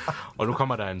happens. Og nu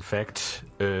kommer der en fact.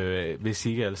 Hvis I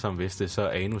ikke alle sammen vidste, så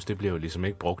anus, det bliver jo ligesom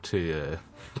ikke brugt til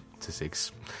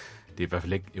sex. Det er i hvert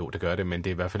fald ikke... Jo, det gør det, men det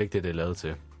er i hvert fald ikke det er lavet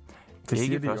til. Det er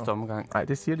ikke de første omgang. Nej,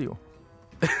 det siger de jo.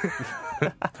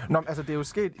 Nå, men altså, det er jo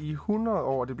sket i 100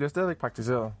 år. Det bliver stadigvæk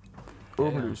praktiseret.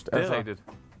 Åbenlyst. Det er Altså, rigtigt.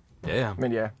 Ja.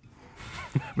 Men ja.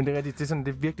 Men det er rigtigt. Det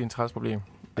er virkelig en træls problem.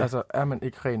 Ja. Altså, er man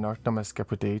ikke ren nok, når man skal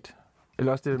på date?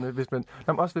 Eller også det med, hvis man...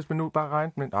 Også hvis man nu bare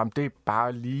regner med, det er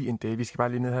bare lige en date. Vi skal bare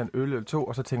lige ned og have en øl eller to,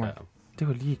 og så tænker man, det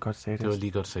var lige godt satans. Det var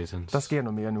lige godt satans. Der sker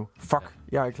noget mere nu. Fuck,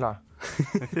 jeg er ikke klar.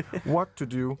 What to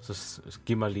do? Så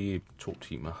giv mig lige 2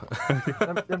 timer.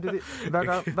 Jamen,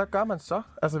 hvad gør man så?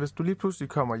 Altså, hvis du lige pludselig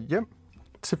kommer hjem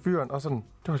til fyren, og sådan,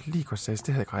 det var lige godt satans,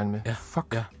 det havde jeg ikke regnet med. Ja.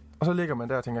 Fuck. Ja. Og så ligger man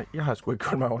der og tænker, jeg har sgu ikke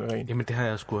gjort mig ordentligt ren. Jamen, det har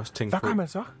jeg sgu også tænkt Hvad på. gør man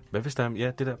så? Hvad hvis der...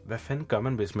 Ja, det der... Hvad fanden gør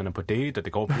man, hvis man er på date, og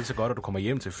det går pisse godt, og du kommer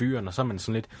hjem til fyren, og så er man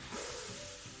sådan lidt...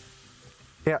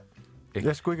 Ja. Ikke?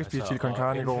 Jeg skulle ikke spise chili con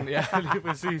carne i går. Ja, lige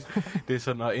præcis. Det er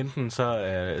sådan, og enten så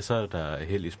er der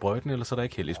held i sprøjten, eller så er der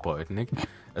ikke held i sprøjten, ikke?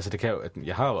 Altså, det kan jo...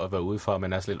 Jeg har jo været ude for,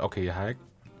 men er sådan lidt, okay, jeg har ikke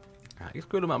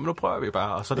skyllet mig, men nu prøver vi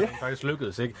bare, og så er det faktisk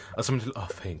lykkedes, ikke? Og så er man lidt,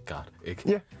 thank God, ikke?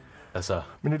 Ja. Altså...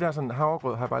 Men det der sådan,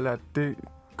 havregrød har jeg bare lært, det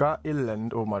gør et eller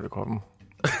andet åbenbart i kroppen.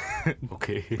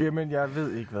 Okay. Jamen, jeg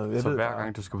ved ikke hvad. Jeg Så ved hver bare...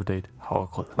 gang du skal på date,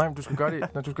 havregrød. Nej, men du skal gøre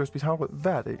det, når du skal spise havregrød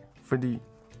hver dag. Fordi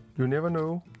you never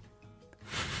know.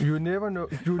 You never know.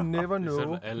 You never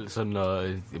know.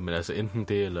 Men altså enten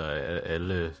det, eller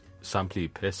alle samtlige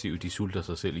passive, de sulter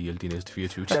sig selv ihjel de næste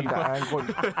 24 timer. Jamen,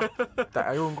 der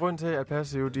er jo en grund til, at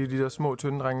passive, de der små,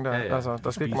 tynde drenge der. Ja. Altså,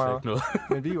 der skal ikke meget. Ikke noget.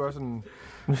 Men vi er jo også sådan...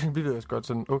 Vi ved også godt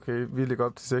sådan, okay, vi ligger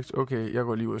op til 6. Okay, jeg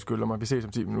går lige ud og skyller mig. Vi ses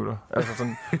om 10 minutter. Altså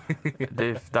sådan...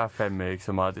 Der er fandme ikke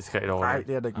så meget diskret over Nej, det.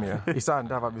 det er der ikke mere. I starten,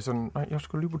 der var vi sådan, nej, jeg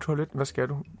skulle lige på toilettet. Hvad skal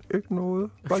du? Ikke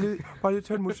noget. Bare lige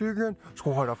tænde musikken.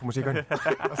 Skru højt op for musikken.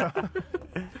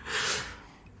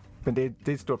 Men det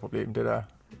er et stort problem, det der.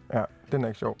 Ja, den er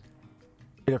ikke sjov.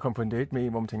 Eller komme på en date med en,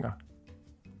 hvor man tænker,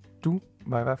 du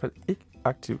var i hvert fald ikke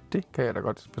aktiv. Det kan jeg da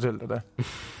godt fortælle dig da.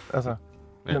 Altså,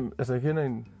 ja. Jeg kender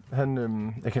en...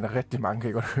 jeg kender rigtig mange, kan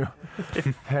jeg godt høre.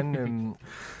 Han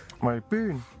var i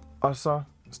byen, og så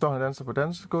står han og danser på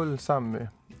dansegulvet sammen med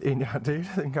en, jeg har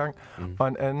datet en gang, og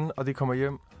en anden, og de kommer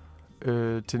hjem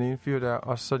til den ene fyr der,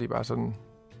 og så er de bare sådan,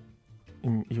 I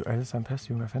er jo alle sammen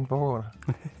passive, hvad fanden foregår der?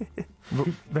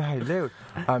 Hvad har I lavet?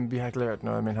 Vi har ikke lavet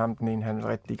noget, men ham den ene, han vil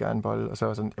rigtig gerne bolle, og så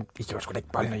var sådan, I kan jo sgu da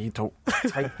ikke bolle, når I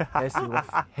 3 passive, hvad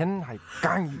fanden har I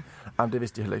gang i? Det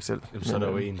vidste de heller ikke selv. Jamen, så er der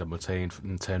jo en, der må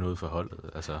tage noget for holdet.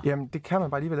 Altså. Jamen, det kan man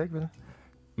bare alligevel ikke, vel?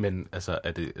 Men altså,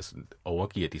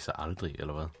 overgiver de sig aldrig,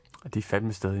 eller hvad? De er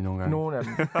fandme stadig nogle gange. Nogle af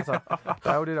dem. Altså,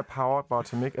 der er jo det der power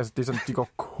bottom, ikke? Altså, det er sådan, de går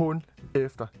kun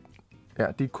efter. Ja,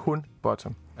 de er kun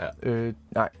bottom. Ja.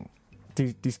 Nej,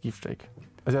 de skifter ikke.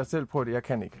 Altså, jeg har selv prøvet det, jeg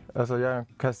kan ikke. Altså, jeg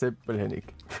kan simpelthen ikke.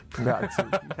 Hver tid.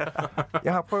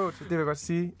 Jeg har prøvet, det vil jeg godt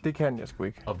sige, det kan jeg sgu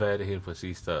ikke. Og hvad er det helt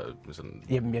præcis, der sådan...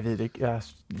 Jamen, jeg ved det ikke.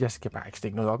 Jeg skal bare ikke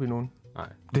stikke noget op i nogen. Nej.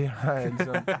 Det har jeg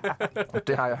ligesom...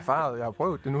 det har jeg erfaret, jeg har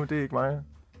prøvet det nu, det er ikke mig.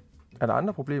 Er der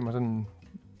andre problemer sådan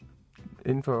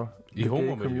inden for i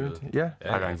homomiljøet? Ja.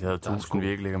 Jeg har garanteret 1000, vi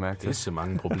ikke lægger mærke til. Det er så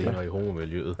mange problemer i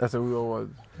homomiljøet. Altså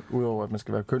udover at man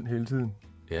skal være køn hele tiden.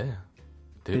 Ja.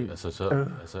 Det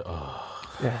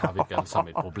har vi ikke alle sammen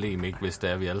et problem, ikke? Hvis det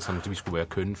er vi alle sammen, vi skulle være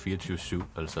køn 24/7,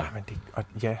 altså. Ja, men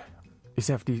ja.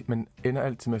 Især fordi man ender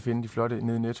altid med at finde de flotte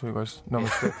nede i Netto, ikke også? Når man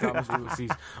skal klammes ud.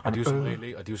 Præcis. Og de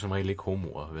er jo som regel ikke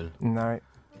homoer, vel? Nej.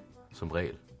 Som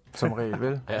regel. Som regel,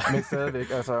 vel? Ja. Men stadigvæk,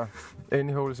 altså,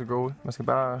 any hole is a goal. Man skal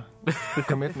bare lidt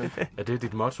commitment. Er det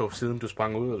dit motto, siden du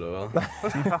sprang ud, eller hvad?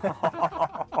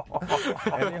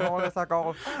 Any hole is a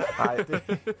goal. Nej,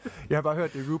 jeg har bare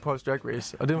hørt, det er RuPaul's Drag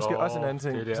Race. Og det er måske også en anden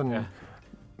ting, det sådan,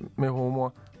 med homoer.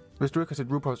 Hvis du ikke har set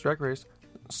RuPaul's Drag Race,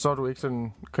 så er du ikke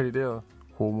sådan krediteret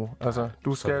homo. Altså,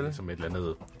 du skal... Så ligesom et eller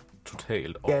andet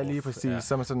totalt off. Ja, lige præcis. Ja.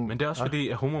 Sådan, men det er også fordi,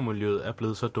 at homomiljøet er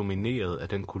blevet så domineret af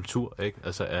den kultur, ikke?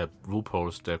 Altså af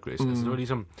RuPaul's Drag Race. Altså det var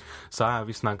ligesom, Sarah,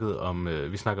 vi snakkede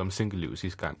om single-liv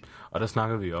sidste gang, og der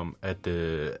snakkede vi om, at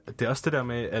det er også det der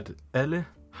med, at alle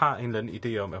har en eller anden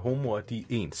idé om, at homoer, de er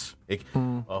ens, ikke?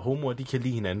 Og homoer, de kan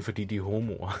lide hinanden, fordi de er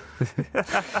homoer.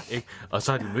 Ikke? Og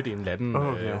så har de mødt en eller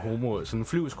anden homo, sådan en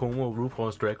flyvsk homo,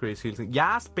 RuPaul's Drag Race hele tiden.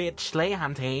 Yes, bitch, slay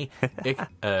ham til. Ikke?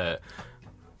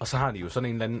 Og så har de jo sådan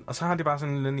en eller anden, og så har de bare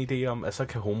sådan en eller anden idé om, at så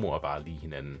kan homoer bare lide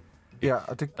hinanden. Ja,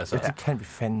 og det kan vi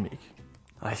fandme ikke.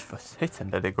 Ej, for satan,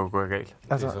 da det går galt.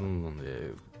 Altså, det er sådan,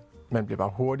 man bliver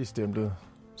bare hurtigt stemplet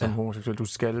som homoseksuel. Du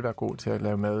skal være god til at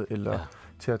lave mad, eller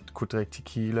til at kunne drikke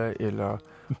tequila, eller...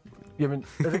 Jamen,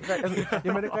 er det ikke rigtigt?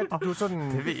 Du er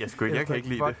sådan... Det ved jeg sgu ikke, jeg kan ikke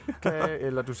lide det. Vodka,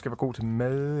 eller du skal være god til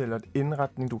mad, eller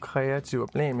indretning, du er kreativ og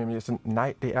blam. Men jeg er sådan,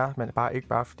 nej, det er man bare ikke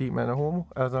bare, fordi man er homo.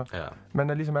 Altså, man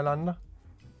er ligesom alle andre.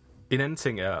 En anden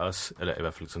ting er også, eller i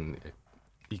hvert fald sådan,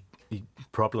 i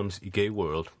problems i gay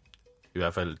world, i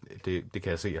hvert fald, det kan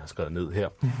jeg se, jeg har skrevet ned her,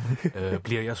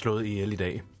 bliver jeg slået ihjel i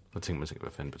dag? Og tænker man sikkert,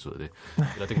 hvad fanden betyder det?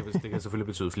 Eller det kan selvfølgelig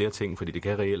betyde flere ting, fordi det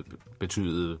kan reelt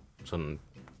betyde sådan,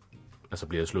 altså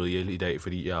bliver jeg slået ihjel i dag,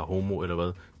 fordi jeg er homo eller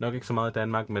hvad. Nok ikke så meget i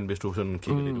Danmark, men hvis du sådan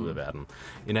kigger lidt ud af verden.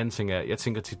 En anden ting er, jeg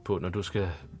tænker tit på, når du skal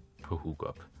på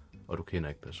hookup, og du kender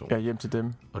ikke personen. Ja, hjem til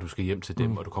dem. Og du skal hjem til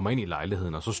dem, og du kommer ind i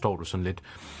lejligheden, og så står du sådan lidt,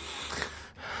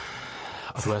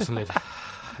 og du er sådan lidt,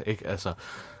 ikke, altså...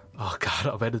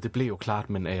 God, og hvad det blev jo klart,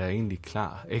 men er jeg egentlig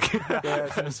klar, ikke? Ja,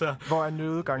 altså, hvor er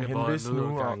nødgang hen, hvis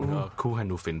nu? Og kunne han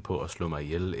nu finde på at slå mig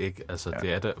ihjel, ikke? Altså,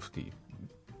 det er der, fordi...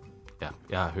 Ja,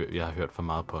 jeg har hørt for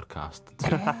meget podcast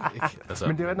til, ikke? Altså,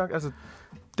 men det er ret nok, altså...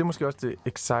 Det er måske også det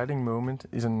exciting moment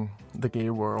i sådan the gay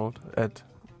world, at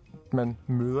man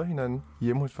møder hinanden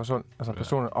hjemme hos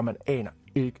personer, og man aner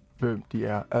ikke, hvem de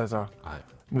er. Altså... Nej.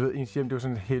 Man ved, ens hjem, det er jo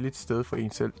sådan et helligt sted for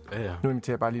en selv. Ja. Nu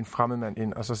inviterer jeg bare lige en fremmed mand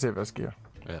ind, og så ser hvad der sker.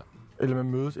 Ja. Eller man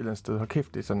mødes et eller andet sted. Hold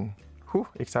kæft, det er sådan,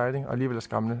 exciting, og alligevel er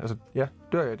skræmmende. Altså, ja,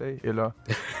 dør jeg i dag, eller...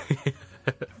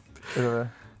 eller hvad?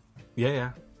 Ja.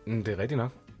 Det er rigtigt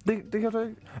nok. Det kan du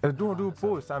ikke. Altså, du har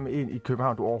boet sammen med en i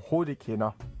København, du overhovedet ikke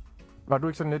kender. Var du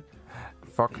ikke sådan lidt...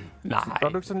 Fuck. Nej. Var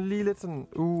du ikke sådan lige lidt sådan...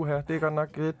 her, det er godt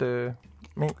nok lidt...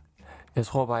 Jeg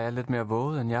tror bare, jeg er lidt mere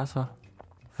våget end jeg så.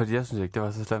 Fordi jeg synes ikke, det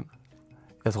var så slemt.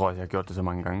 Jeg tror også, jeg har gjort det så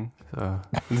mange gange. Så.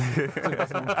 Det var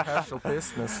sådan en casual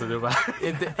business. Så det var...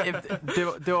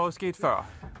 det var jo sket før.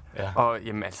 Ja. Og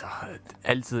jamen altså,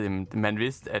 altid, jamen, man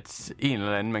vidste, at en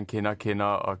eller anden, man kender.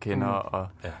 Og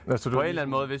Altså, på en eller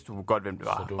anden måde vidste du godt, hvem det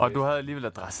var. Og du havde alligevel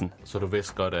adressen. Så du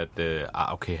vidste godt, at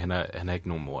okay, han er ikke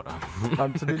nogen morder.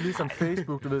 Jamen, så det er ligesom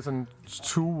Facebook, du ved, sådan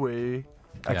two-way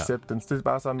acceptance. Det er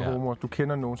bare sådan med homo. Du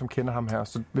kender nogen, som kender ham her.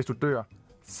 Så hvis du dør,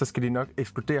 så skal de nok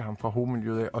ekskludere ham fra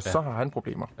homomiljøet af, og så har han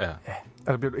problemer. Ja.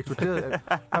 Altså bliver du ekskluderet af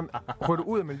ham, rører du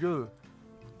ud af miljøet,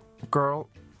 girl,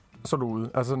 så er du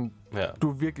ude. Altså sådan, du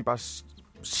er virkelig bare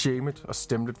shamed og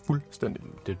stemplet fuldstændig.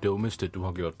 Det dummeste, du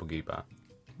har gjort på G-bar.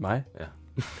 Mig? Ja.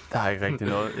 Der er ikke rigtig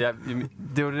noget.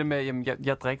 Det er jo det med, at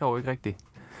jeg drikker jo ikke rigtigt.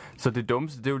 Så det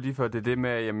dummeste, det er jo lige før, det er det med,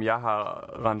 at jeg har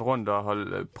rendt rundt og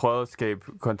prøvet at skabe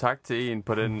kontakt til en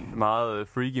på den meget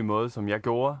freaky måde, som jeg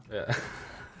gjorde. Ja.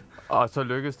 Og så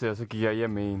lykkedes det, og så gik jeg hjem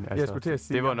med en. Altså,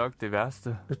 det var nok det værste.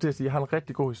 Jeg skulle til at sige, jeg har en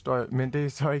rigtig god historie, men det er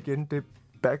så igen, det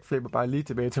backflipper bare lige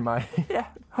tilbage til mig. Ja,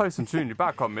 højst sandsynligt.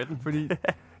 Bare kom med den. Fordi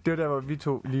det var der, hvor vi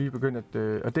to lige begyndte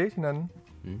at date hinanden.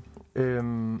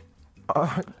 Og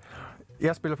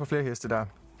jeg spiller på flere heste der.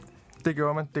 Det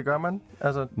gør man.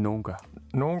 Altså,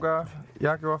 Nogen gør.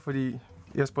 Jeg gjorde, fordi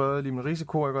jeg spredte lige min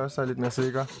risiko, jeg gør, så er jeg lidt mere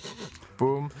sikker.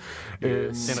 Boom.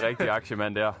 Yes. En rigtig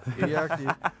aktiemand der.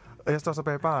 Og jeg står så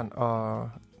bag baren, og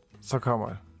så kommer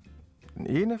den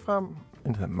ene frem,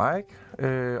 den hedder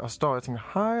Mike, og står og jeg tænker,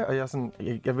 hej, og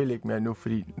jeg vil ikke mere nu,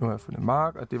 fordi nu har jeg fundet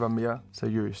Mark, og det var mere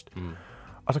seriøst.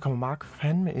 Og så kommer Mark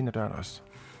fandme ind ad døren også.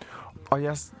 Og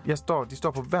de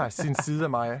står på hver sin side af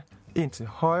mig. En til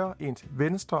højre, en til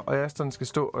venstre, og jeg sådan skal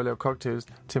stå og lave cocktails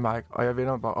til Mike, og jeg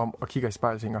vender mig bare om og kigger i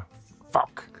spejlet og tænker,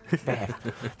 fuck,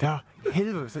 det er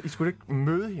helvede, så I skulle ikke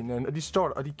møde hinanden, og de står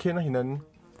der, og de kender hinanden.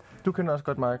 Du kender også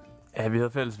godt Mike. Ja, vi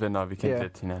havde fælles venner, og vi kendte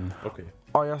lidt hinanden. Okay.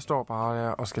 Og jeg står bare der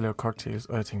og skal lave cocktails,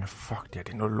 og jeg tænker, fuck, det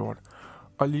er noget lort.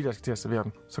 Og lige da jeg skal til at servere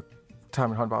dem, så tager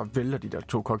min hånd bare og vælter de der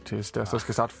 2 cocktails der, så jeg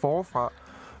skal starte forfra.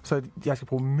 Så jeg skal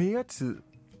bruge mere tid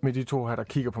med de 2 her, der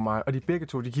kigger på mig. Og de begge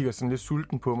 2, de kigger sådan lidt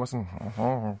sulten på mig, sådan,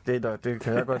 det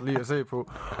kan jeg godt lide at se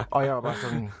på. Og jeg var bare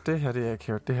sådan, det her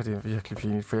det er virkelig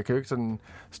fint. For jeg kan jo ikke sådan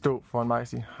stå foran mig og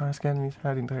sige, hej, skal jeg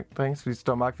have din drinks? Fordi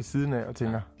står Mark ved siden af og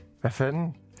tænker, hvad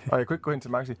fanden? Og jeg kunne ikke gå ind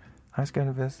til Mark og sige, hej, skal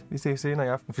jeg have vi ses senere i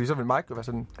aften. Fordi så vil Mike jo være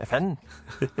sådan, hvad fanden?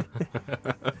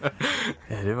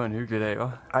 Ja, det var en hyggelig dag, hva'?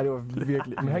 Ej, det var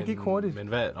virkelig. Men han gik hurtigt. Men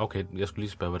hvad? Okay, jeg skulle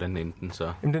lige spørge, hvordan endte den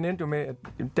så? Jamen, den endte jo med, at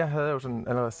der havde jeg jo sådan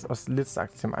allerede også lidt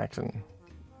sagt til Mike sådan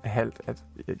halvt, at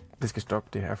det skal stoppe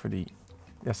det her, fordi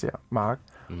jeg ser Mark.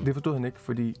 Det forstod han ikke,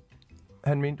 fordi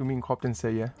han mente jo, min krop, den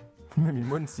sagde ja. Men min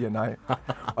mund siger nej.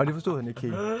 Og det forstod han ikke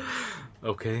helt.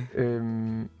 Okay.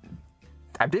 Jamen,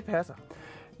 det passer.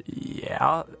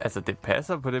 Ja, altså det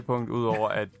passer på det punkt, udover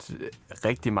at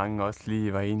rigtig mange også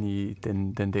lige var enige i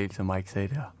den del, som Mike sagde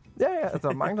der. Ja, altså der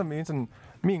er mange, der mener sådan,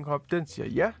 min krop, den siger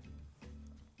ja,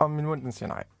 og min mund, den siger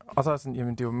nej. Og så er det sådan,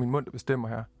 jamen det er jo min mund, der bestemmer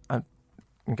her.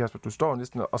 men Kasper, du står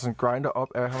næsten og sådan grinder op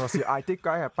af ham og siger, ej, det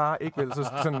gør jeg bare ikke, vel?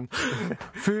 Så sådan,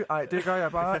 ej, det gør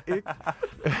jeg bare ikke.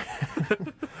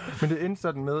 Men det endte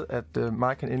sådan med, at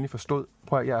Mark kan endelig forstod,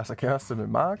 prøv at jeg er så kæreste med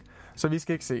Mark, så vi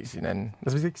skal ikke ses hinanden.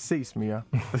 Altså, vi skal ikke ses mere.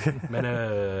 Men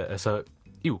altså,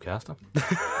 I er jo kærester.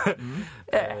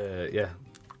 Ja.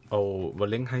 Og hvor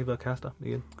længe har I været kærester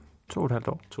igen? 2,5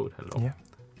 år. 2,5 år. Ja.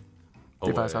 Og,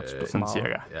 Det er faktisk ret sådan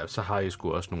cirka. Ja, så har I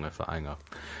sgu også nogle erfaringer.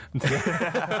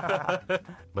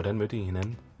 Hvordan mødte I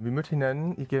hinanden? Vi mødte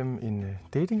hinanden igennem en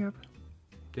dating-app.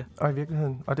 Ja. Og i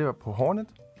virkeligheden, og det var på Hornet.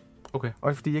 Okay.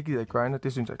 Og fordi jeg gider ikke grinde,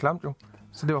 det synes jeg er klamt jo.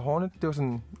 Så det var Hornet. Det var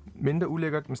sådan mindre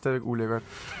ulækkert, men stadigvæk ulækkert.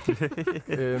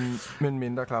 Men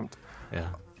mindre klamt. Ja.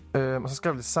 Og så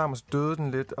skrev vi det sammen, og så døde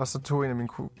den lidt. Og så tog en af mine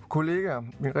kollegaer,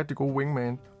 min rigtig gode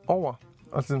wingman, over.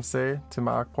 Og så sagde til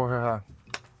Mark, prøv at høre her.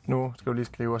 Nu skal du lige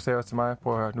skrive. Og sagde også til mig,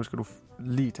 prøv at høre, nu skal du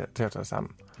lige til at tage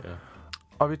sammen. Ja.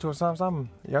 Og vi tog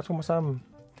sammen. Jeg tog mig sammen.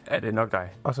 Ja, det er nok dig.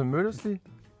 Og så mødtes vi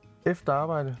efter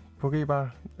arbejde på G-bar,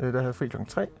 der havde fri klokken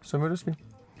 3. Så mødtes vi.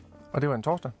 Og det var en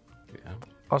torsdag. Ja.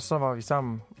 Og så var vi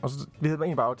sammen. Og så, vi havde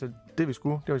egentlig bare aftalt, det vi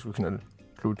skulle knalde.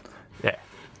 Slut. Ja.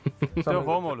 Det var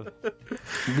formålet.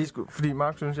 Fordi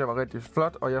Mark synes jeg var rigtig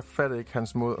flot, og jeg fattede ikke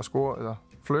hans måde at score eller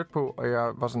flirt på. Og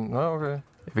jeg var sådan, nå okay.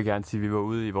 Jeg vil gerne sige, at vi var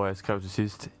ude i, hvor jeg skrev til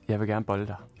sidst, jeg vil gerne bolde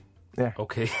dig. Ja.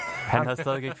 Okay. Han havde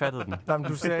stadig ikke fattet den. Nej, men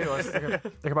du sagde jo også,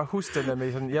 jeg kan bare huske den der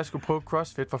med, sådan, jeg skulle prøve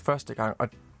CrossFit for første gang, og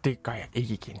det gør jeg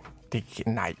ikke igen.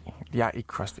 Nej, jeg er ikke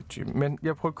CrossFit-typen. Men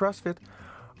jeg prøvede CrossFit,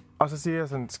 og så siger jeg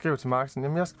sådan, skriver til Mark sådan,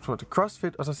 jamen jeg skal prøve til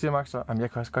CrossFit, og så siger Mark så, jamen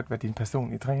jeg kan også godt være din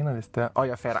personlige træner, hvis det er. Og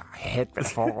jeg fatter, hvad der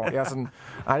foregår. Jeg er sådan,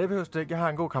 nej, det behøver ikke. Jeg har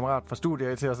en god kammerat fra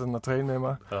studiet til at træne med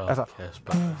mig. Altså,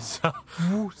 Kasper. Så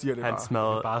siger det Han bare.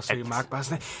 smadrede Bare se Mark bare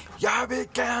sådan, Jeg vil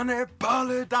gerne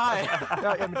bolle dig!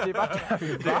 Ja, jamen det var der,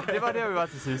 vi var. det var der, vi var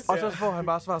til sidst. Og så får han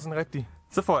bare svar sådan rigtigt.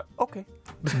 Så får jeg, okay.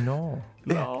 Nå.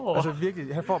 Ja, altså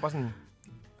virkelig, han får bare sådan,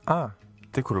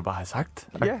 Det kunne du bare have sagt.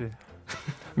 Ja.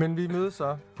 Men vi mødes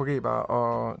så på G-bar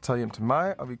og tager hjem til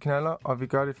mig, og vi knaller, og vi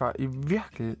gør det fra i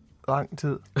virkelig lang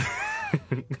tid.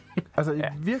 Altså i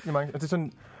virkelig mange... Altså, det er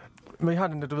sådan... Men I har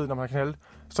den der, du ved, når man har knaldet,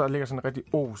 så ligger sådan en rigtig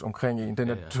os omkring en. Den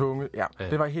der tunge... Ja,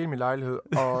 det var i hele min lejlighed.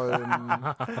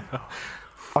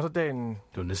 Og så dagen...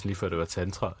 Det var næsten lige før, det var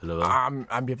tantra, eller hvad?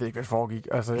 Jeg ved ikke, hvad det foregik.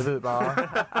 Altså,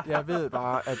 jeg ved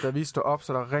bare, at da vi står op,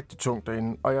 så er der rigtig tungt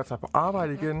derinde. Og jeg tager på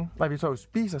arbejde igen. Nej, vi tager jo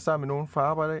spiser sammen med nogen fra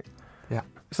arbejde af. Ja.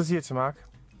 Så siger jeg til Mark,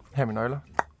 her er mine nøgler.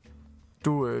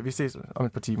 Vi ses om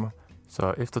et par timer.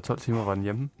 Så efter 12 timer var den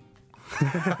hjemme.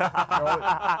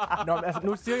 Nå, altså,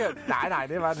 nu siger jeg... Nej,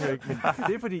 det var den jo ikke. Men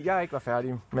det er, fordi jeg ikke var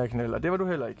færdig med at knalde, og det var du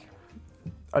heller ikke.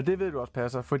 Og det ved du også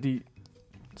passer, fordi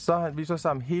så har vi så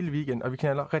sammen hele weekenden, og vi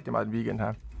knaller rigtig meget en weekend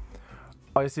her.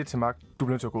 Og jeg siger til Mark, du bliver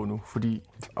nødt til at gå nu, fordi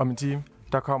om en time,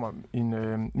 der kommer min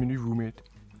nye roommate.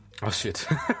 Shit.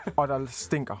 Og der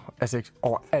stinker af sex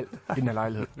overalt i den her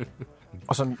lejlighed.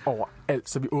 Og sådan overalt,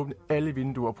 så vi åbnede alle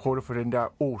vinduer og prøvede at få den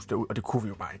der os derud, og det kunne vi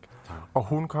jo bare ikke. Og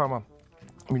hun kommer,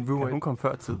 min roommate, Ja, hun kom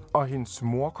før tid. og hendes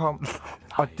mor kom,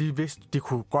 og de vidste, de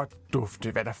kunne godt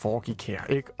dufte, hvad der foregik her,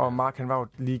 ikke? Og Mark, han var jo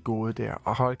lige gået der,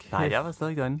 og hold kæft. Nej, jeg var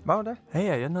stadig derinde. Var du det? Hey,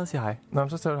 jeg er nede og siger hej. Nå, men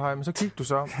så sagde du hej, men så gik du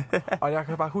så. Og jeg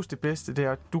kan bare huske det bedste, det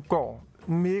er, at du går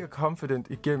mega confident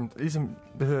igennem, ligesom,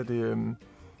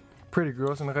 Pretty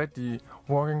Girl, sådan rigtig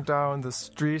walking down the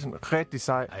street, sådan rigtig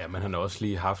sej. Ja, men han har også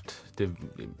lige haft det...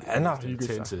 Han har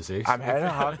hygget sig. Jamen, han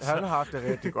har haft det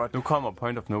rigtig godt. Nu kommer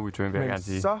point of no return, vil jeg gerne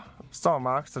sige. Så står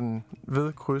Mark sådan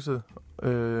ved krydset,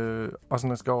 og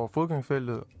sådan skal over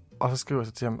fodgængerfeltet, og så skriver jeg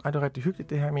så til ham, det er rigtig hyggeligt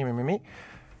det her,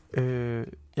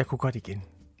 jeg kunne godt igen.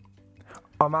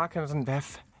 Og Mark han er sådan, hvad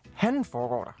fanden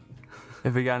foregår der?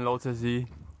 Jeg vil gerne lov til at sige,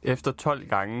 efter 12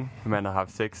 gange, man har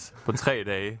haft sex på 3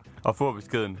 dage, og få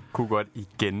beskeden, kunne godt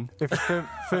igen. Efter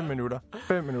 5 minutter.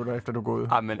 5 minutter efter du er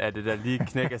gået. Men er det der lige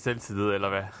knæk af selvtillid, eller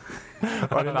hvad?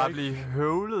 Og den bare blive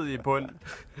høvlet i bund.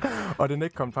 Og den er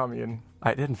ikke kommet frem igen.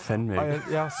 Nej, det er den fandme ikke.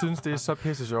 Og jeg synes, det er så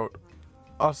pisse sjovt.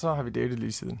 Og så har vi datet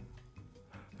lige siden.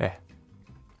 Ja.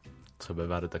 Så hvad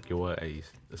var det, der gjorde, at I,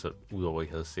 altså udover at I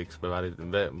havde sex,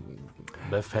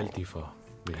 hvad faldt I for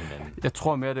ved hinanden? Jeg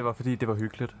tror mere, det var fordi, det var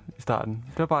hyggeligt i starten.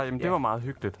 Det var bare, det var meget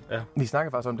hyggeligt. Ja. Vi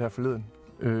snakkede faktisk om det her forleden.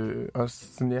 Og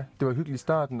sådan, ja, det var hyggeligt i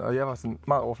starten, og jeg var sådan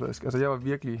meget overfladisk. Altså, jeg var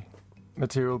virkelig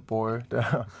material boy,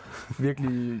 der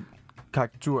virkelig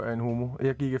karikatur af en homo.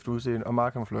 Jeg gik efter udseende, og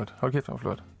Mark han var flot. Hold kæft, han var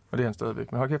flot. Og det er han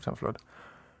stadigvæk, men hold kæft, han var flot.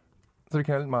 Så vi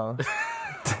knaldede meget.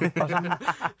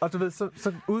 og du ved,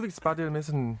 så udviklede bare det med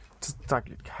sådan, så drak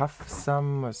lidt kaffe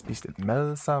sammen, og spiste lidt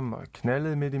mad sammen, og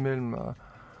knaldede midt imellem,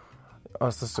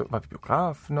 og så var vi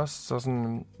biografen også,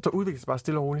 så udviklede det bare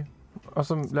stille og roligt. Og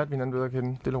så lærte vi hinanden bedre at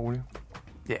kende, stille og roligt.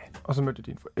 Ja. Og så mødte jeg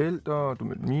dine forældre, og du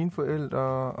mødte mine forældre,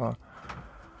 og...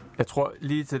 Jeg tror,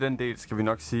 lige til den del skal vi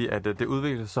nok sige, at det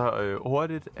udviklede sig så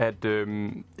hurtigt, at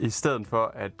i stedet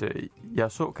for, at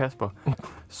jeg så Kasper,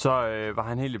 så var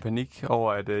han helt i panik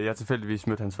over, at jeg tilfældigvis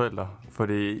mødte hans forældre.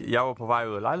 Fordi jeg var på vej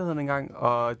ud af lejligheden en gang,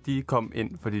 og de kom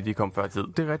ind, fordi de kom før tid.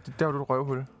 Det er rigtigt, der var du et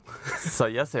røvhul. Så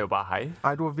jeg sagde jo bare hej.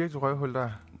 Ej, du var virkelig et røvhul der.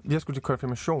 Jeg skulle til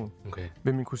konfirmation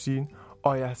ved min kusine,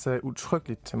 og jeg sagde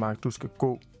udtrykkeligt til Mark, du skal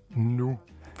gå nu.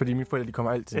 Fordi mine forældre, de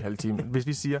kommer altid en halv time. Hvis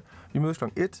vi siger, vi mødes kl.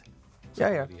 1,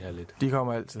 ja. De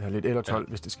kommer altid her lidt, eller 12,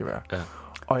 hvis det skal være. Ja.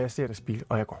 Og jeg ser det spil,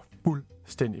 og jeg går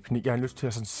fuldstændig i panik. Jeg har lyst til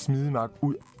at sådan smide Mark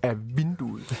ud af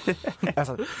vinduet.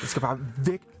 Altså, det skal bare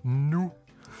væk nu.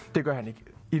 Det gør han ikke.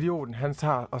 Idioten, han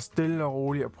tager og stille og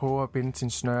roligt og prøver at binde sin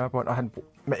snørebånd, og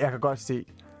men jeg kan godt se,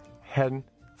 han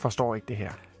forstår ikke det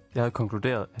her. Jeg havde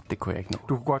konkluderet, at det kunne jeg ikke nå.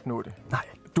 Du kunne godt nå det. Nej.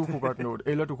 Du kunne godt nå det.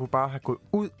 Eller du kunne bare have gået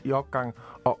ud i opgangen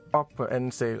og op på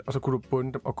anden sal, og så kunne du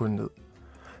bunde dem og gå ned.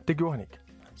 Det gjorde han ikke.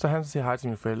 Så han siger hej til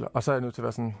mine forældre, og så er jeg nødt til at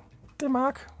være sådan, det er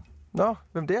Mark. Nå,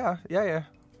 hvem det er? Ja.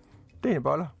 Det er en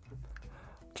boller.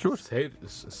 Slut.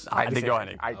 Nej, det gjorde han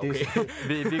ikke. Ej,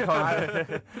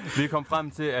 okay. Vi kom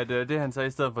frem til, at det han sagde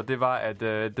i stedet for, det var, at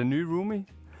den nye roomie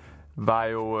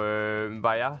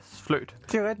var jeg fløjt.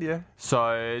 Det er rigtigt, ja.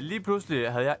 Så lige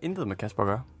pludselig havde jeg intet med Kasper at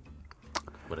gøre.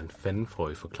 Hvordan fanden får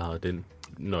I forklaret den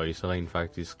nøjse rent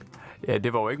faktisk? Ja,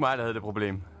 det var jo ikke mig, der havde det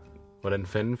problem. Hvordan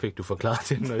fanden fik du forklaret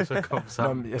det, når I så kom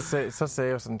sammen? Så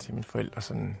sagde jeg sådan til mine forældre,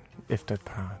 sådan, efter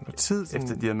noget tid. Sådan,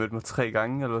 efter de havde mødt mig 3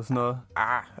 gange, eller sådan noget?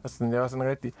 Altså, jeg var sådan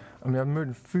rigtig... Om jeg mødte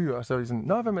en fyr, og så var de sådan,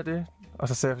 nå, hvem er det? Og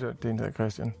så sagde jeg, at det er en, der hedder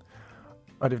Christian.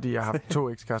 Og det er, fordi jeg har haft 2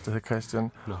 ekskærester, der hedder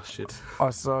Christian. Shit.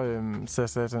 Og så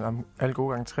sagde jeg sådan, alle gode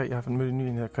gange 3, jeg har mødt en ny,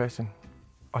 der hedder Christian.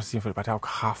 Og så siger jeg bare, der er jo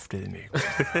kraftedeme ikke.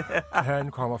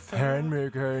 Han kommer fandme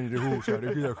ikke herind i det hus, og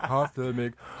det gider kraftedeme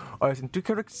ikke. Og jeg siger, det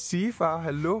kan du ikke sige, far,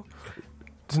 hallo?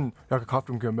 Sådan, jeg kan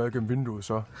kraftedeme gøre mad gennem vinduet,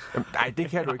 så. Jamen, nej, det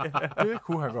kan du ikke. Det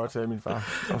kunne han godt, sagde min far.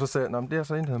 Og så sagde jeg, det er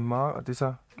så en, der hedder Mark, og det er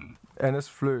så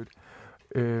Annas fløjt.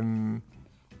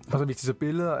 Og så viste de så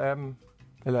billeder af dem,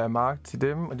 eller af Mark til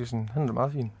dem, og de er sådan, han er da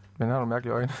meget fin, men han har nogle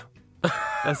mærkelige øjne. Jeg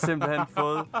har simpelthen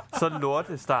fået så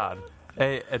lorte start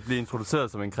af at blive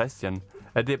introduceret som en Christian.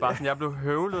 At det er bare sådan, jeg blev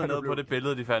høvlet ned på det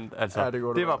billede, de fandt. Altså, ja,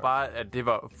 det var bare, at det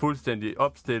var fuldstændig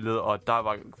opstillet, og der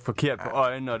var forkert på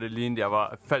øjnene, og det lignede, jeg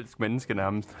var falsk menneske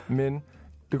nærmest. Men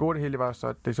det gode det hele var så,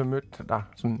 at det så mødte dig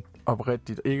sådan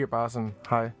oprigtigt, ikke bare sådan,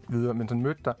 hej, videre, men sådan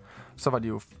mødte dig, så var de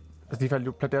jo, altså de faldt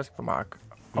jo pladask for Mark.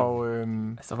 Og,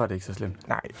 så var det ikke så slemt.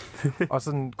 Nej. Og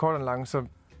sådan kort og lang, så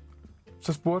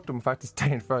spurgte du mig faktisk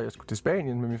dagen før, jeg skulle til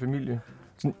Spanien med min familie.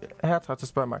 Sådan, hertræt, så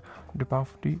spørger mig, det er bare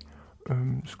fordi,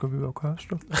 skal vi være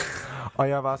kærester? Og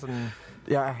jeg var sådan,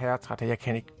 jeg er hertræt, jeg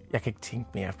kan ikke tænke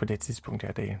mere på det tidspunkt her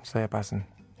i dagen. Så jeg bare sådan,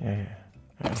 ja.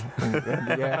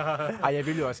 Ej, jeg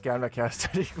ville jo også gerne være kærester.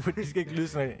 Det skal ikke lyde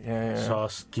sådan, ja. Så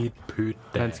skidt pyt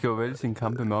da. Han skal jo vælge sin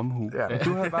kampe med omhu. Ja,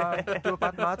 du var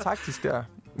bare meget taktisk der.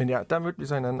 Men ja, der mødte vi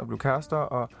så hinanden og blev kærester,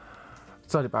 og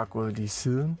så er det bare gået lige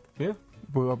siden. Ja.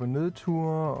 Både op- og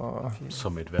nedture, og...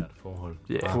 Som et hvert forhold.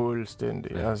 Yeah.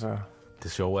 Fuldstændig, altså...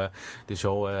 Det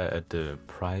sjove er, at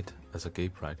Pride, altså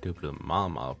Gay Pride, det er jo blevet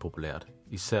meget, meget populært.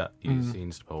 Især i de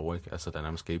seneste par år, ikke? Altså, der er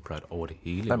nærmest Gay Pride over det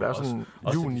hele. Jamen, også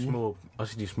juni.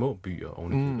 Også i de små byer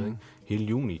oven ikke? Hele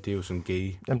juni, det er jo sådan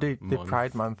gay. Jamen, det er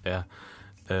Pride Month. Ja.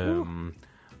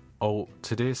 Og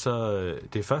til det så,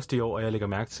 det er først i år, at jeg lægger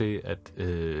mærke til, at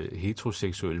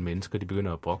heteroseksuelle mennesker, de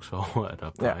begynder at brokse over, at der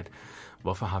er Pride. Ja.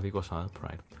 Hvorfor har vi ikke vores eget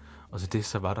Pride? Og til det,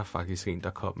 så var der faktisk en, der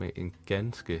kom med en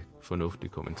ganske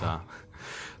fornuftig kommentar,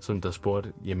 som der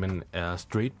spurgte, jamen, er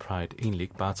straight pride egentlig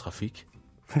ikke bare trafik?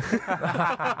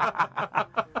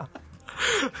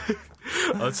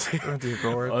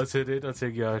 og til det, der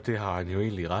tænkte jeg, det har han jo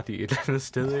egentlig ret i et eller andet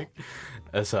sted, ikke?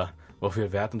 Altså, hvorfor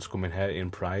i verden skulle man have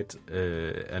en pride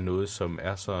af noget, som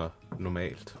er så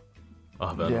normalt, og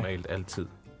har været normalt altid?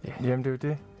 Jamen, det er jo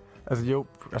det.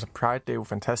 Altså Pride, det er jo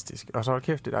fantastisk. Og så hold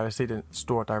kæft, det er at se den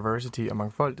store diversity og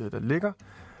mangfoldighed, der ligger.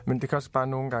 Men det kan også bare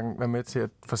nogle gange være med til at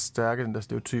forstærke den der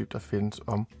stereotyp, der findes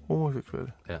om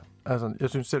homoseksuelle. Ja. Altså, jeg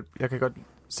synes selv, jeg kan godt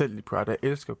selv lide Pride. Jeg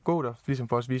elsker at gå der, ligesom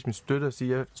for at vise min støtte og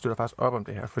sige, at jeg støtter faktisk op om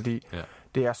det her. Fordi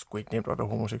det er sgu ikke nemt at være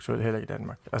homoseksuel heller i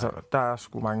Danmark. Altså, der er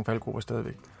sgu mange faldgrupper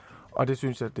stadigvæk. Og det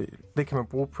synes jeg, det kan man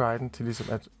bruge Pride'en til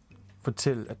ligesom at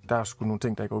fortælle, at der er sgu nogle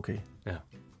ting, der ikke er okay. Ja.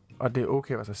 Og det er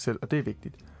okay at være sig selv, og det er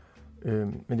vigtigt.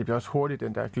 Men det bliver også hurtigt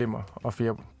den der glimmer og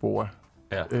flere boer.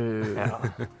 Ja.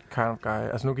 Kind of guy.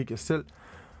 Altså nu gik jeg selv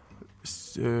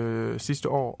sidste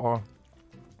år, og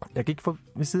jeg gik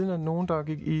ved siden af nogen, der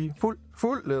gik i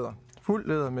fuld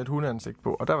læder med et hundeansigt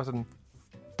på. Og der var sådan,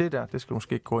 det skal du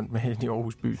måske ikke gå rundt med ind i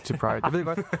Aarhus by til Pride. Jeg ved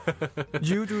godt,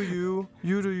 you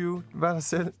do you, vær dig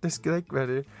selv, det skal ikke være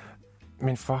det.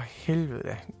 Men for helvede,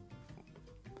 ja.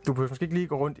 Du behøver måske ikke lige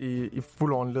gå rundt i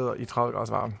fuldorden læder i 30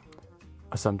 graders varme.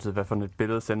 Og samtidig, hvad for et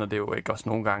billede sender det jo ikke også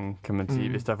nogle gange, kan man sige.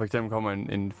 Hvis der for eksempel kommer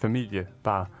en familie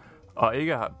bare, og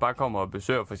ikke bare kommer og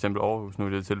besøger for eksempel Aarhus nu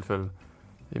i det tilfælde,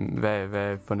 jamen,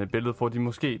 hvad for et billede får de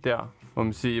måske der? Hvor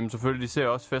man siger, jamen selvfølgelig, de ser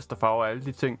også fest og farver og alle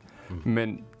de ting,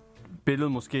 men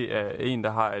billedet måske af en,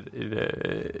 der har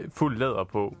et fuld læder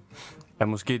på, er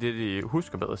måske det, de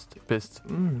husker bedst.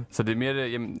 Så det er mere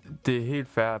det, jamen, det er helt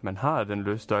fair, at man har den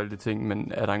lyst og alle de ting,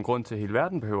 men er der en grund til, at hele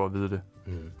verden behøver at vide det?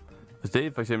 Altså, det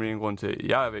er for eksempel en grund til,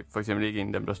 jeg er for eksempel ikke en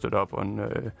af dem, der støtter op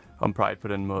om Pride på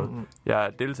den måde.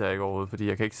 Jeg deltager ikke overhovedet, fordi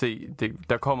jeg kan ikke se,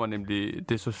 der kommer nemlig,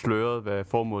 det er så sløret, hvad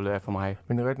formålet er for mig.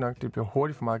 Men det er rigtigt nok, det bliver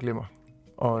hurtigt for meget glemmer.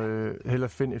 Og hellere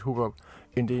finde et hookup,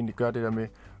 end det egentlig gør det der med,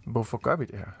 hvorfor gør vi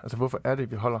det her? Altså, hvorfor er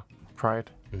det, vi holder Pride?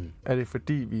 Er det,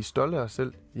 fordi vi er stolte af os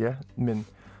selv? Ja, men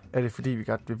er det, fordi vi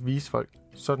godt vil vise folk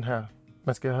sådan her?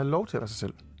 Man skal have lov til at være sig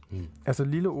selv. Altså,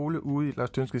 lille Ole ude i Lars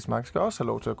Dønskids mark skal også have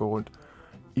lov til at gå rundt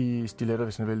i stiletter,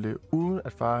 hvis han vil det, uden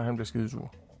at far han bliver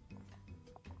skidesur.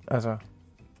 Altså,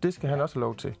 det skal han også have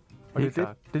lov til. Og det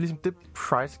er ligesom det,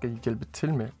 Pride skal hjælpe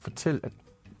til med. Fortæl,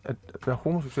 at være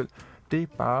homoseksuel, det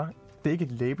er ikke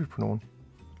et label på nogen.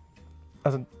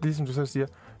 Altså, ligesom du selv siger,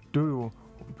 du er jo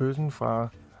bøssen fra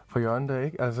Jørgendal,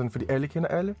 ikke? Altså, fordi alle kender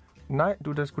alle. Nej, du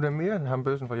er da sgu da mere end ham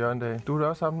bøssen fra Jørgendal. Du er da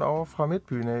også ham over fra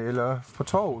Midtbyen af, eller fra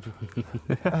Torvet.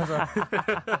 Altså,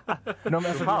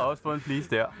 du har også fået en flise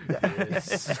der.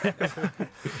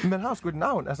 Man har sgu et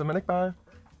navn. Altså, man er ikke bare,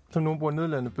 som nogen bruger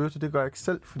nedladende bøsse. Det gør jeg ikke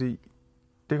selv, fordi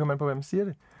det kommer man på, hvad man siger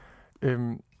det.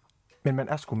 Men man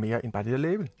er sgu mere end bare det der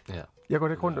label. Ja. Jeg går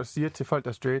ikke rundt og siger til folk, der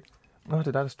er straight, nå, det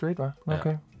er der er straight, hva'?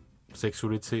 Okay. Ja.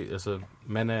 Seksualitet, altså,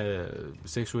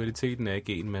 seksualiteten er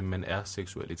ikke en, men man er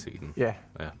seksualiteten. Ja.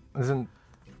 Altså,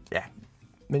 ja.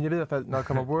 Men jeg ved i hvert fald, når der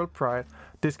kommer World Pride,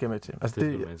 det skal jeg med til.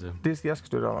 Altså, jeg skal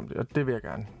støtte op om det, og det vil jeg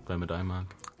gerne. Hvad med dig, Mark?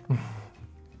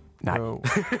 Nej.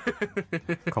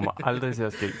 Kommer aldrig til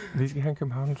at ske. Vi skal have en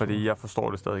København. Fordi jeg forstår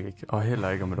det stadig ikke, og heller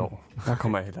ikke om et år. Der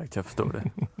kommer jeg heller ikke til at forstå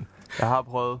det. Jeg har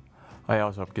prøvet, og jeg har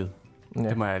også opgivet. Ja.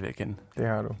 Det må jeg aldrig kende. Det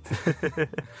har du.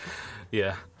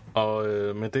 Ja. Og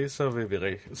med det,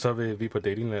 så vil vi på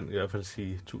Datingland i hvert fald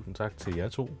sige tusind tak til jer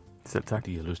to. Selv tak.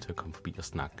 Fordi I har lyst til at komme forbi og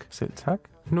snakke. Selv tak.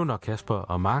 Nu når Kasper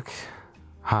og Mark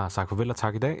har sagt farvel og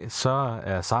tak i dag, så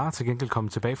er Sara til gengæld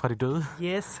kommet tilbage fra de døde.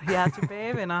 Yes, jeg er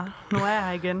tilbage, venner. Nu er jeg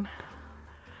her igen.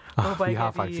 Vi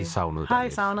har faktisk savnet dig. Har I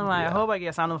savnet mig? Jeg håber ikke, jeg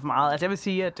har savnet for meget. Altså, jeg vil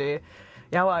sige, at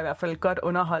jeg var i hvert fald godt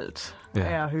underholdt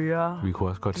af at høre. Vi kunne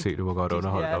også godt se, at du var godt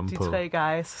underholdt om på de tre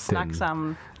guys snakke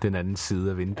sammen. Den anden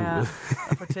side af vinduet. Ja,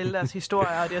 og fortælle deres historier.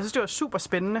 Og jeg synes, det var super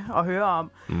spændende at høre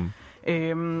om.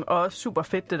 Og også super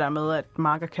fedt det der med, at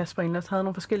Mark og Kasper egentlig havde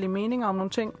nogle forskellige meninger om nogle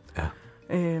ting. Ja.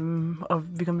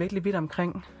 Og vi kom virkelig vidt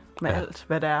omkring med alt,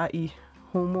 hvad der er i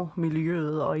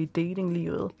homomiljøet og i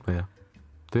datinglivet. Ja,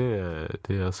 det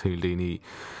er jeg også helt enig i.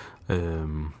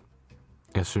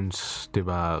 Jeg synes, det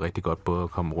var rigtig godt både at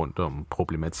komme rundt om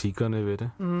problematikkerne ved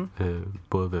det.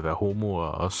 Både ved at være homo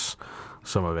og os,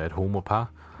 som at være et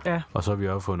homopar. Ja. Og så har vi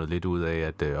også fundet lidt ud af,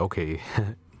 at okay,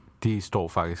 de står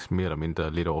faktisk mere eller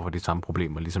mindre lidt over for de samme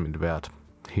problemer, ligesom et hvert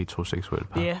heteroseksuelt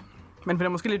par. Ja, man finder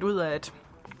måske lidt ud af, at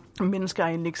mennesker er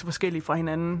egentlig ikke så forskellige fra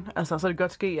hinanden. Altså, så er det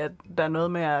godt ske, at der er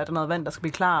noget med, at der er noget vand, der skal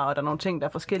blive klar, og der er nogle ting, der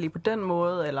er forskellige på den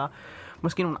måde, eller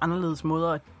måske nogle anderledes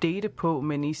måder at date på,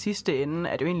 men i sidste ende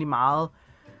er det jo egentlig meget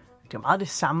det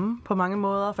samme på mange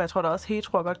måder, for jeg tror, der også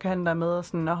heteroer godt kan have den der med, og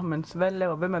sådan, men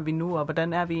hvem er vi nu, og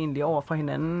hvordan er vi egentlig over for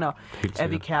hinanden, og er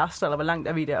vi kærester, eller hvor langt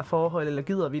er vi i det her forhold, eller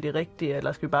gider vi det rigtige,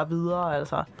 eller skal vi bare videre,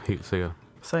 altså. Helt sikkert.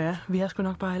 Så ja, vi er sgu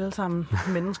nok bare alle sammen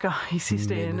mennesker i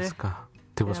sidste ende.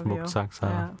 Det var smukt sagt,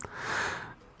 Sara. Ja.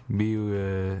 Vi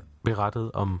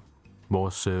berettede om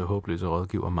vores håbløse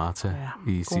rådgiver Martha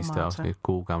i sidste afsnit.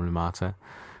 God gamle Martha.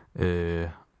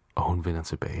 Og hun vender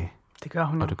tilbage. Det gør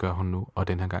hun nu. Og det gør hun nu. Og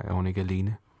den her gang er hun ikke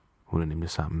alene. Hun er nemlig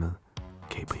sammen med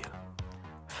Gabriel.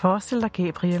 Forestil dig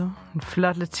Gabriel. En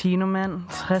flot latinomand,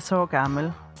 60 år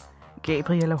gammel.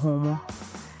 Gabriel er homo.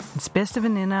 Hans bedste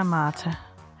veninde er Martha.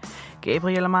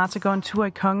 Gabriel og Martha går en tur i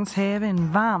Kongens Have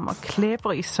en varm og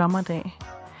klæbrig sommerdag.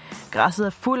 Græsset er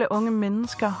fuld af unge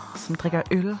mennesker, som drikker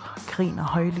øl og griner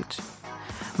højlydt.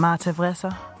 Martha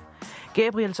vrisser.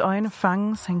 Gabriels øjne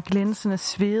fanges af en glinsende,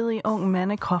 svedig ung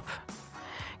mandekrop.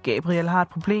 Gabriel har et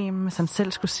problem, hvis han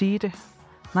selv skulle sige det.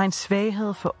 Nej, en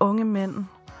svaghed for unge mænd,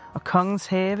 og Kongens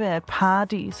Have er et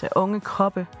paradis af unge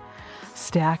kroppe,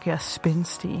 stærke og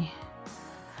spændstige.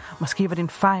 Måske var det en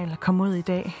fejl at komme ud i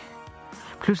dag.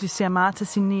 Pludselig ser Martha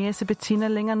sin niece Bettina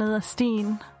længere ned ad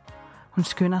stien. Hun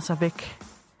skynder sig væk.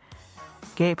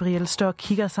 Gabriel står og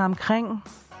kigger sig omkring.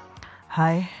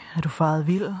 Hej, er du faret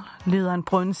vild? Lyder en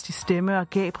brunstig stemme, og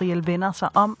Gabriel vender sig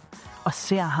om og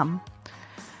ser ham.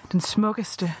 Den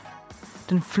smukkeste,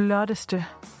 den flotteste,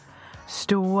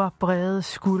 store, brede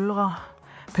skuldre,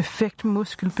 perfekt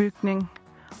muskelbygning,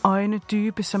 øjne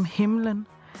dybe som himlen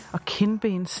og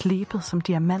kindben slebet som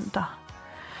diamanter.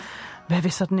 Hvad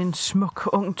vil sådan en smuk,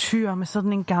 ung tyr med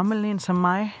sådan en gammel en som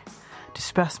mig? Det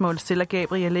spørgsmål stiller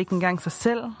Gabriel ikke engang sig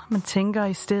selv, men tænker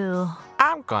i stedet: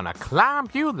 I'm gonna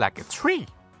climb you like a tree.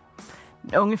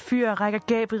 Den unge fyr rækker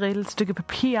Gabriel et stykke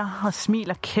papir og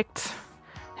smiler kækt.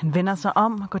 Han vender sig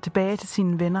om og går tilbage til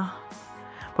sine venner.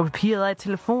 På papiret er et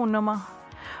telefonnummer,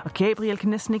 og Gabriel kan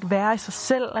næsten ikke være i sig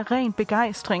selv af ren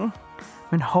begejstring.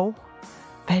 Men hov,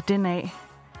 hvad er den af?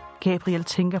 Gabriel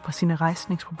tænker på sine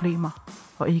rejsningsproblemer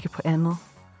og ikke på andet.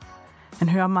 Han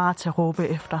hører Martha råbe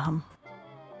efter ham.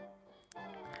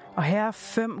 Og her er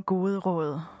 5 gode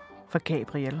råd for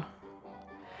Gabriel.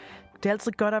 Det er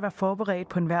altid godt at være forberedt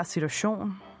på enhver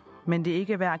situation, men det er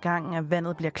ikke hver gang, at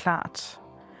vandet bliver klart.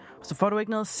 Så får du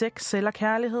ikke noget sex eller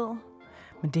kærlighed,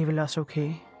 men det er vel også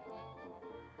okay.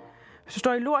 Hvis du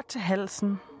står i lort til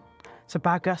halsen, så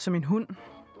bare gør som en hund.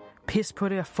 Pis på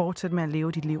det og fortsæt med at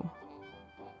leve dit liv.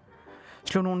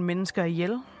 Slå nogle mennesker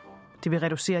ihjel. Det vil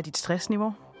reducere dit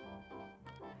stressniveau.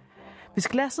 Hvis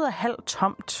glasset er halvt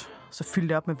tomt, så fyld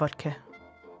det op med vodka.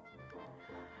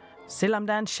 Selvom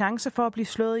der er en chance for at blive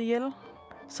slået ihjel,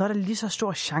 så er der lige så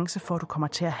stor chance for, at du kommer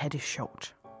til at have det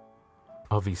sjovt.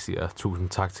 Og vi siger tusind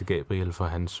tak til Gabriel for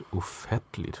hans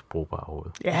ufatteligt brugbare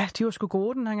råd. Ja, de var sgu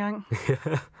gode den her gang.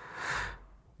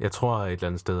 Jeg tror et eller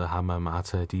andet sted, at ham og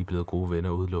Martha, de er blevet gode venner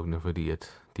udelukkende, fordi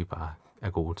at de bare er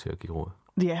gode til at give råd.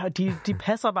 Ja, og de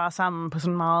passer bare sammen på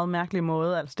sådan en meget mærkelig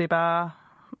måde. Altså, det er bare...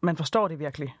 Man forstår det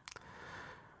virkelig.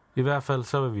 I hvert fald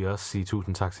så vil vi også sige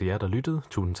tusind tak til jer, der lyttede.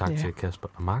 Tusind tak til Kasper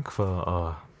og Mark for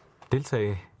at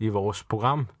deltage i vores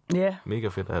program. Ja, mega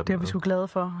fedt at have det er vi sgu glade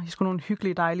for. I er sgu nogle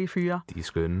hyggelige, dejlige fyre. De er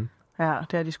skønne. Ja,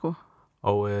 det er de sgu.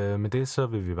 Og med det så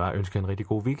vil vi bare ønske en rigtig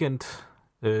god weekend.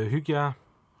 Hygge jer.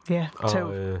 Ja,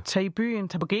 tag i byen,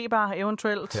 tag på G-bar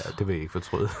eventuelt. Ja, det vil jeg ikke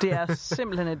fortryde. Det er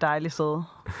simpelthen et dejligt sted.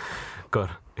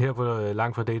 Godt. Her på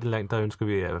Langt fra Dateland, der ønsker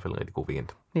vi i hvert fald en rigtig god weekend.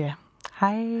 Ja.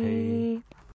 Hej. Hej.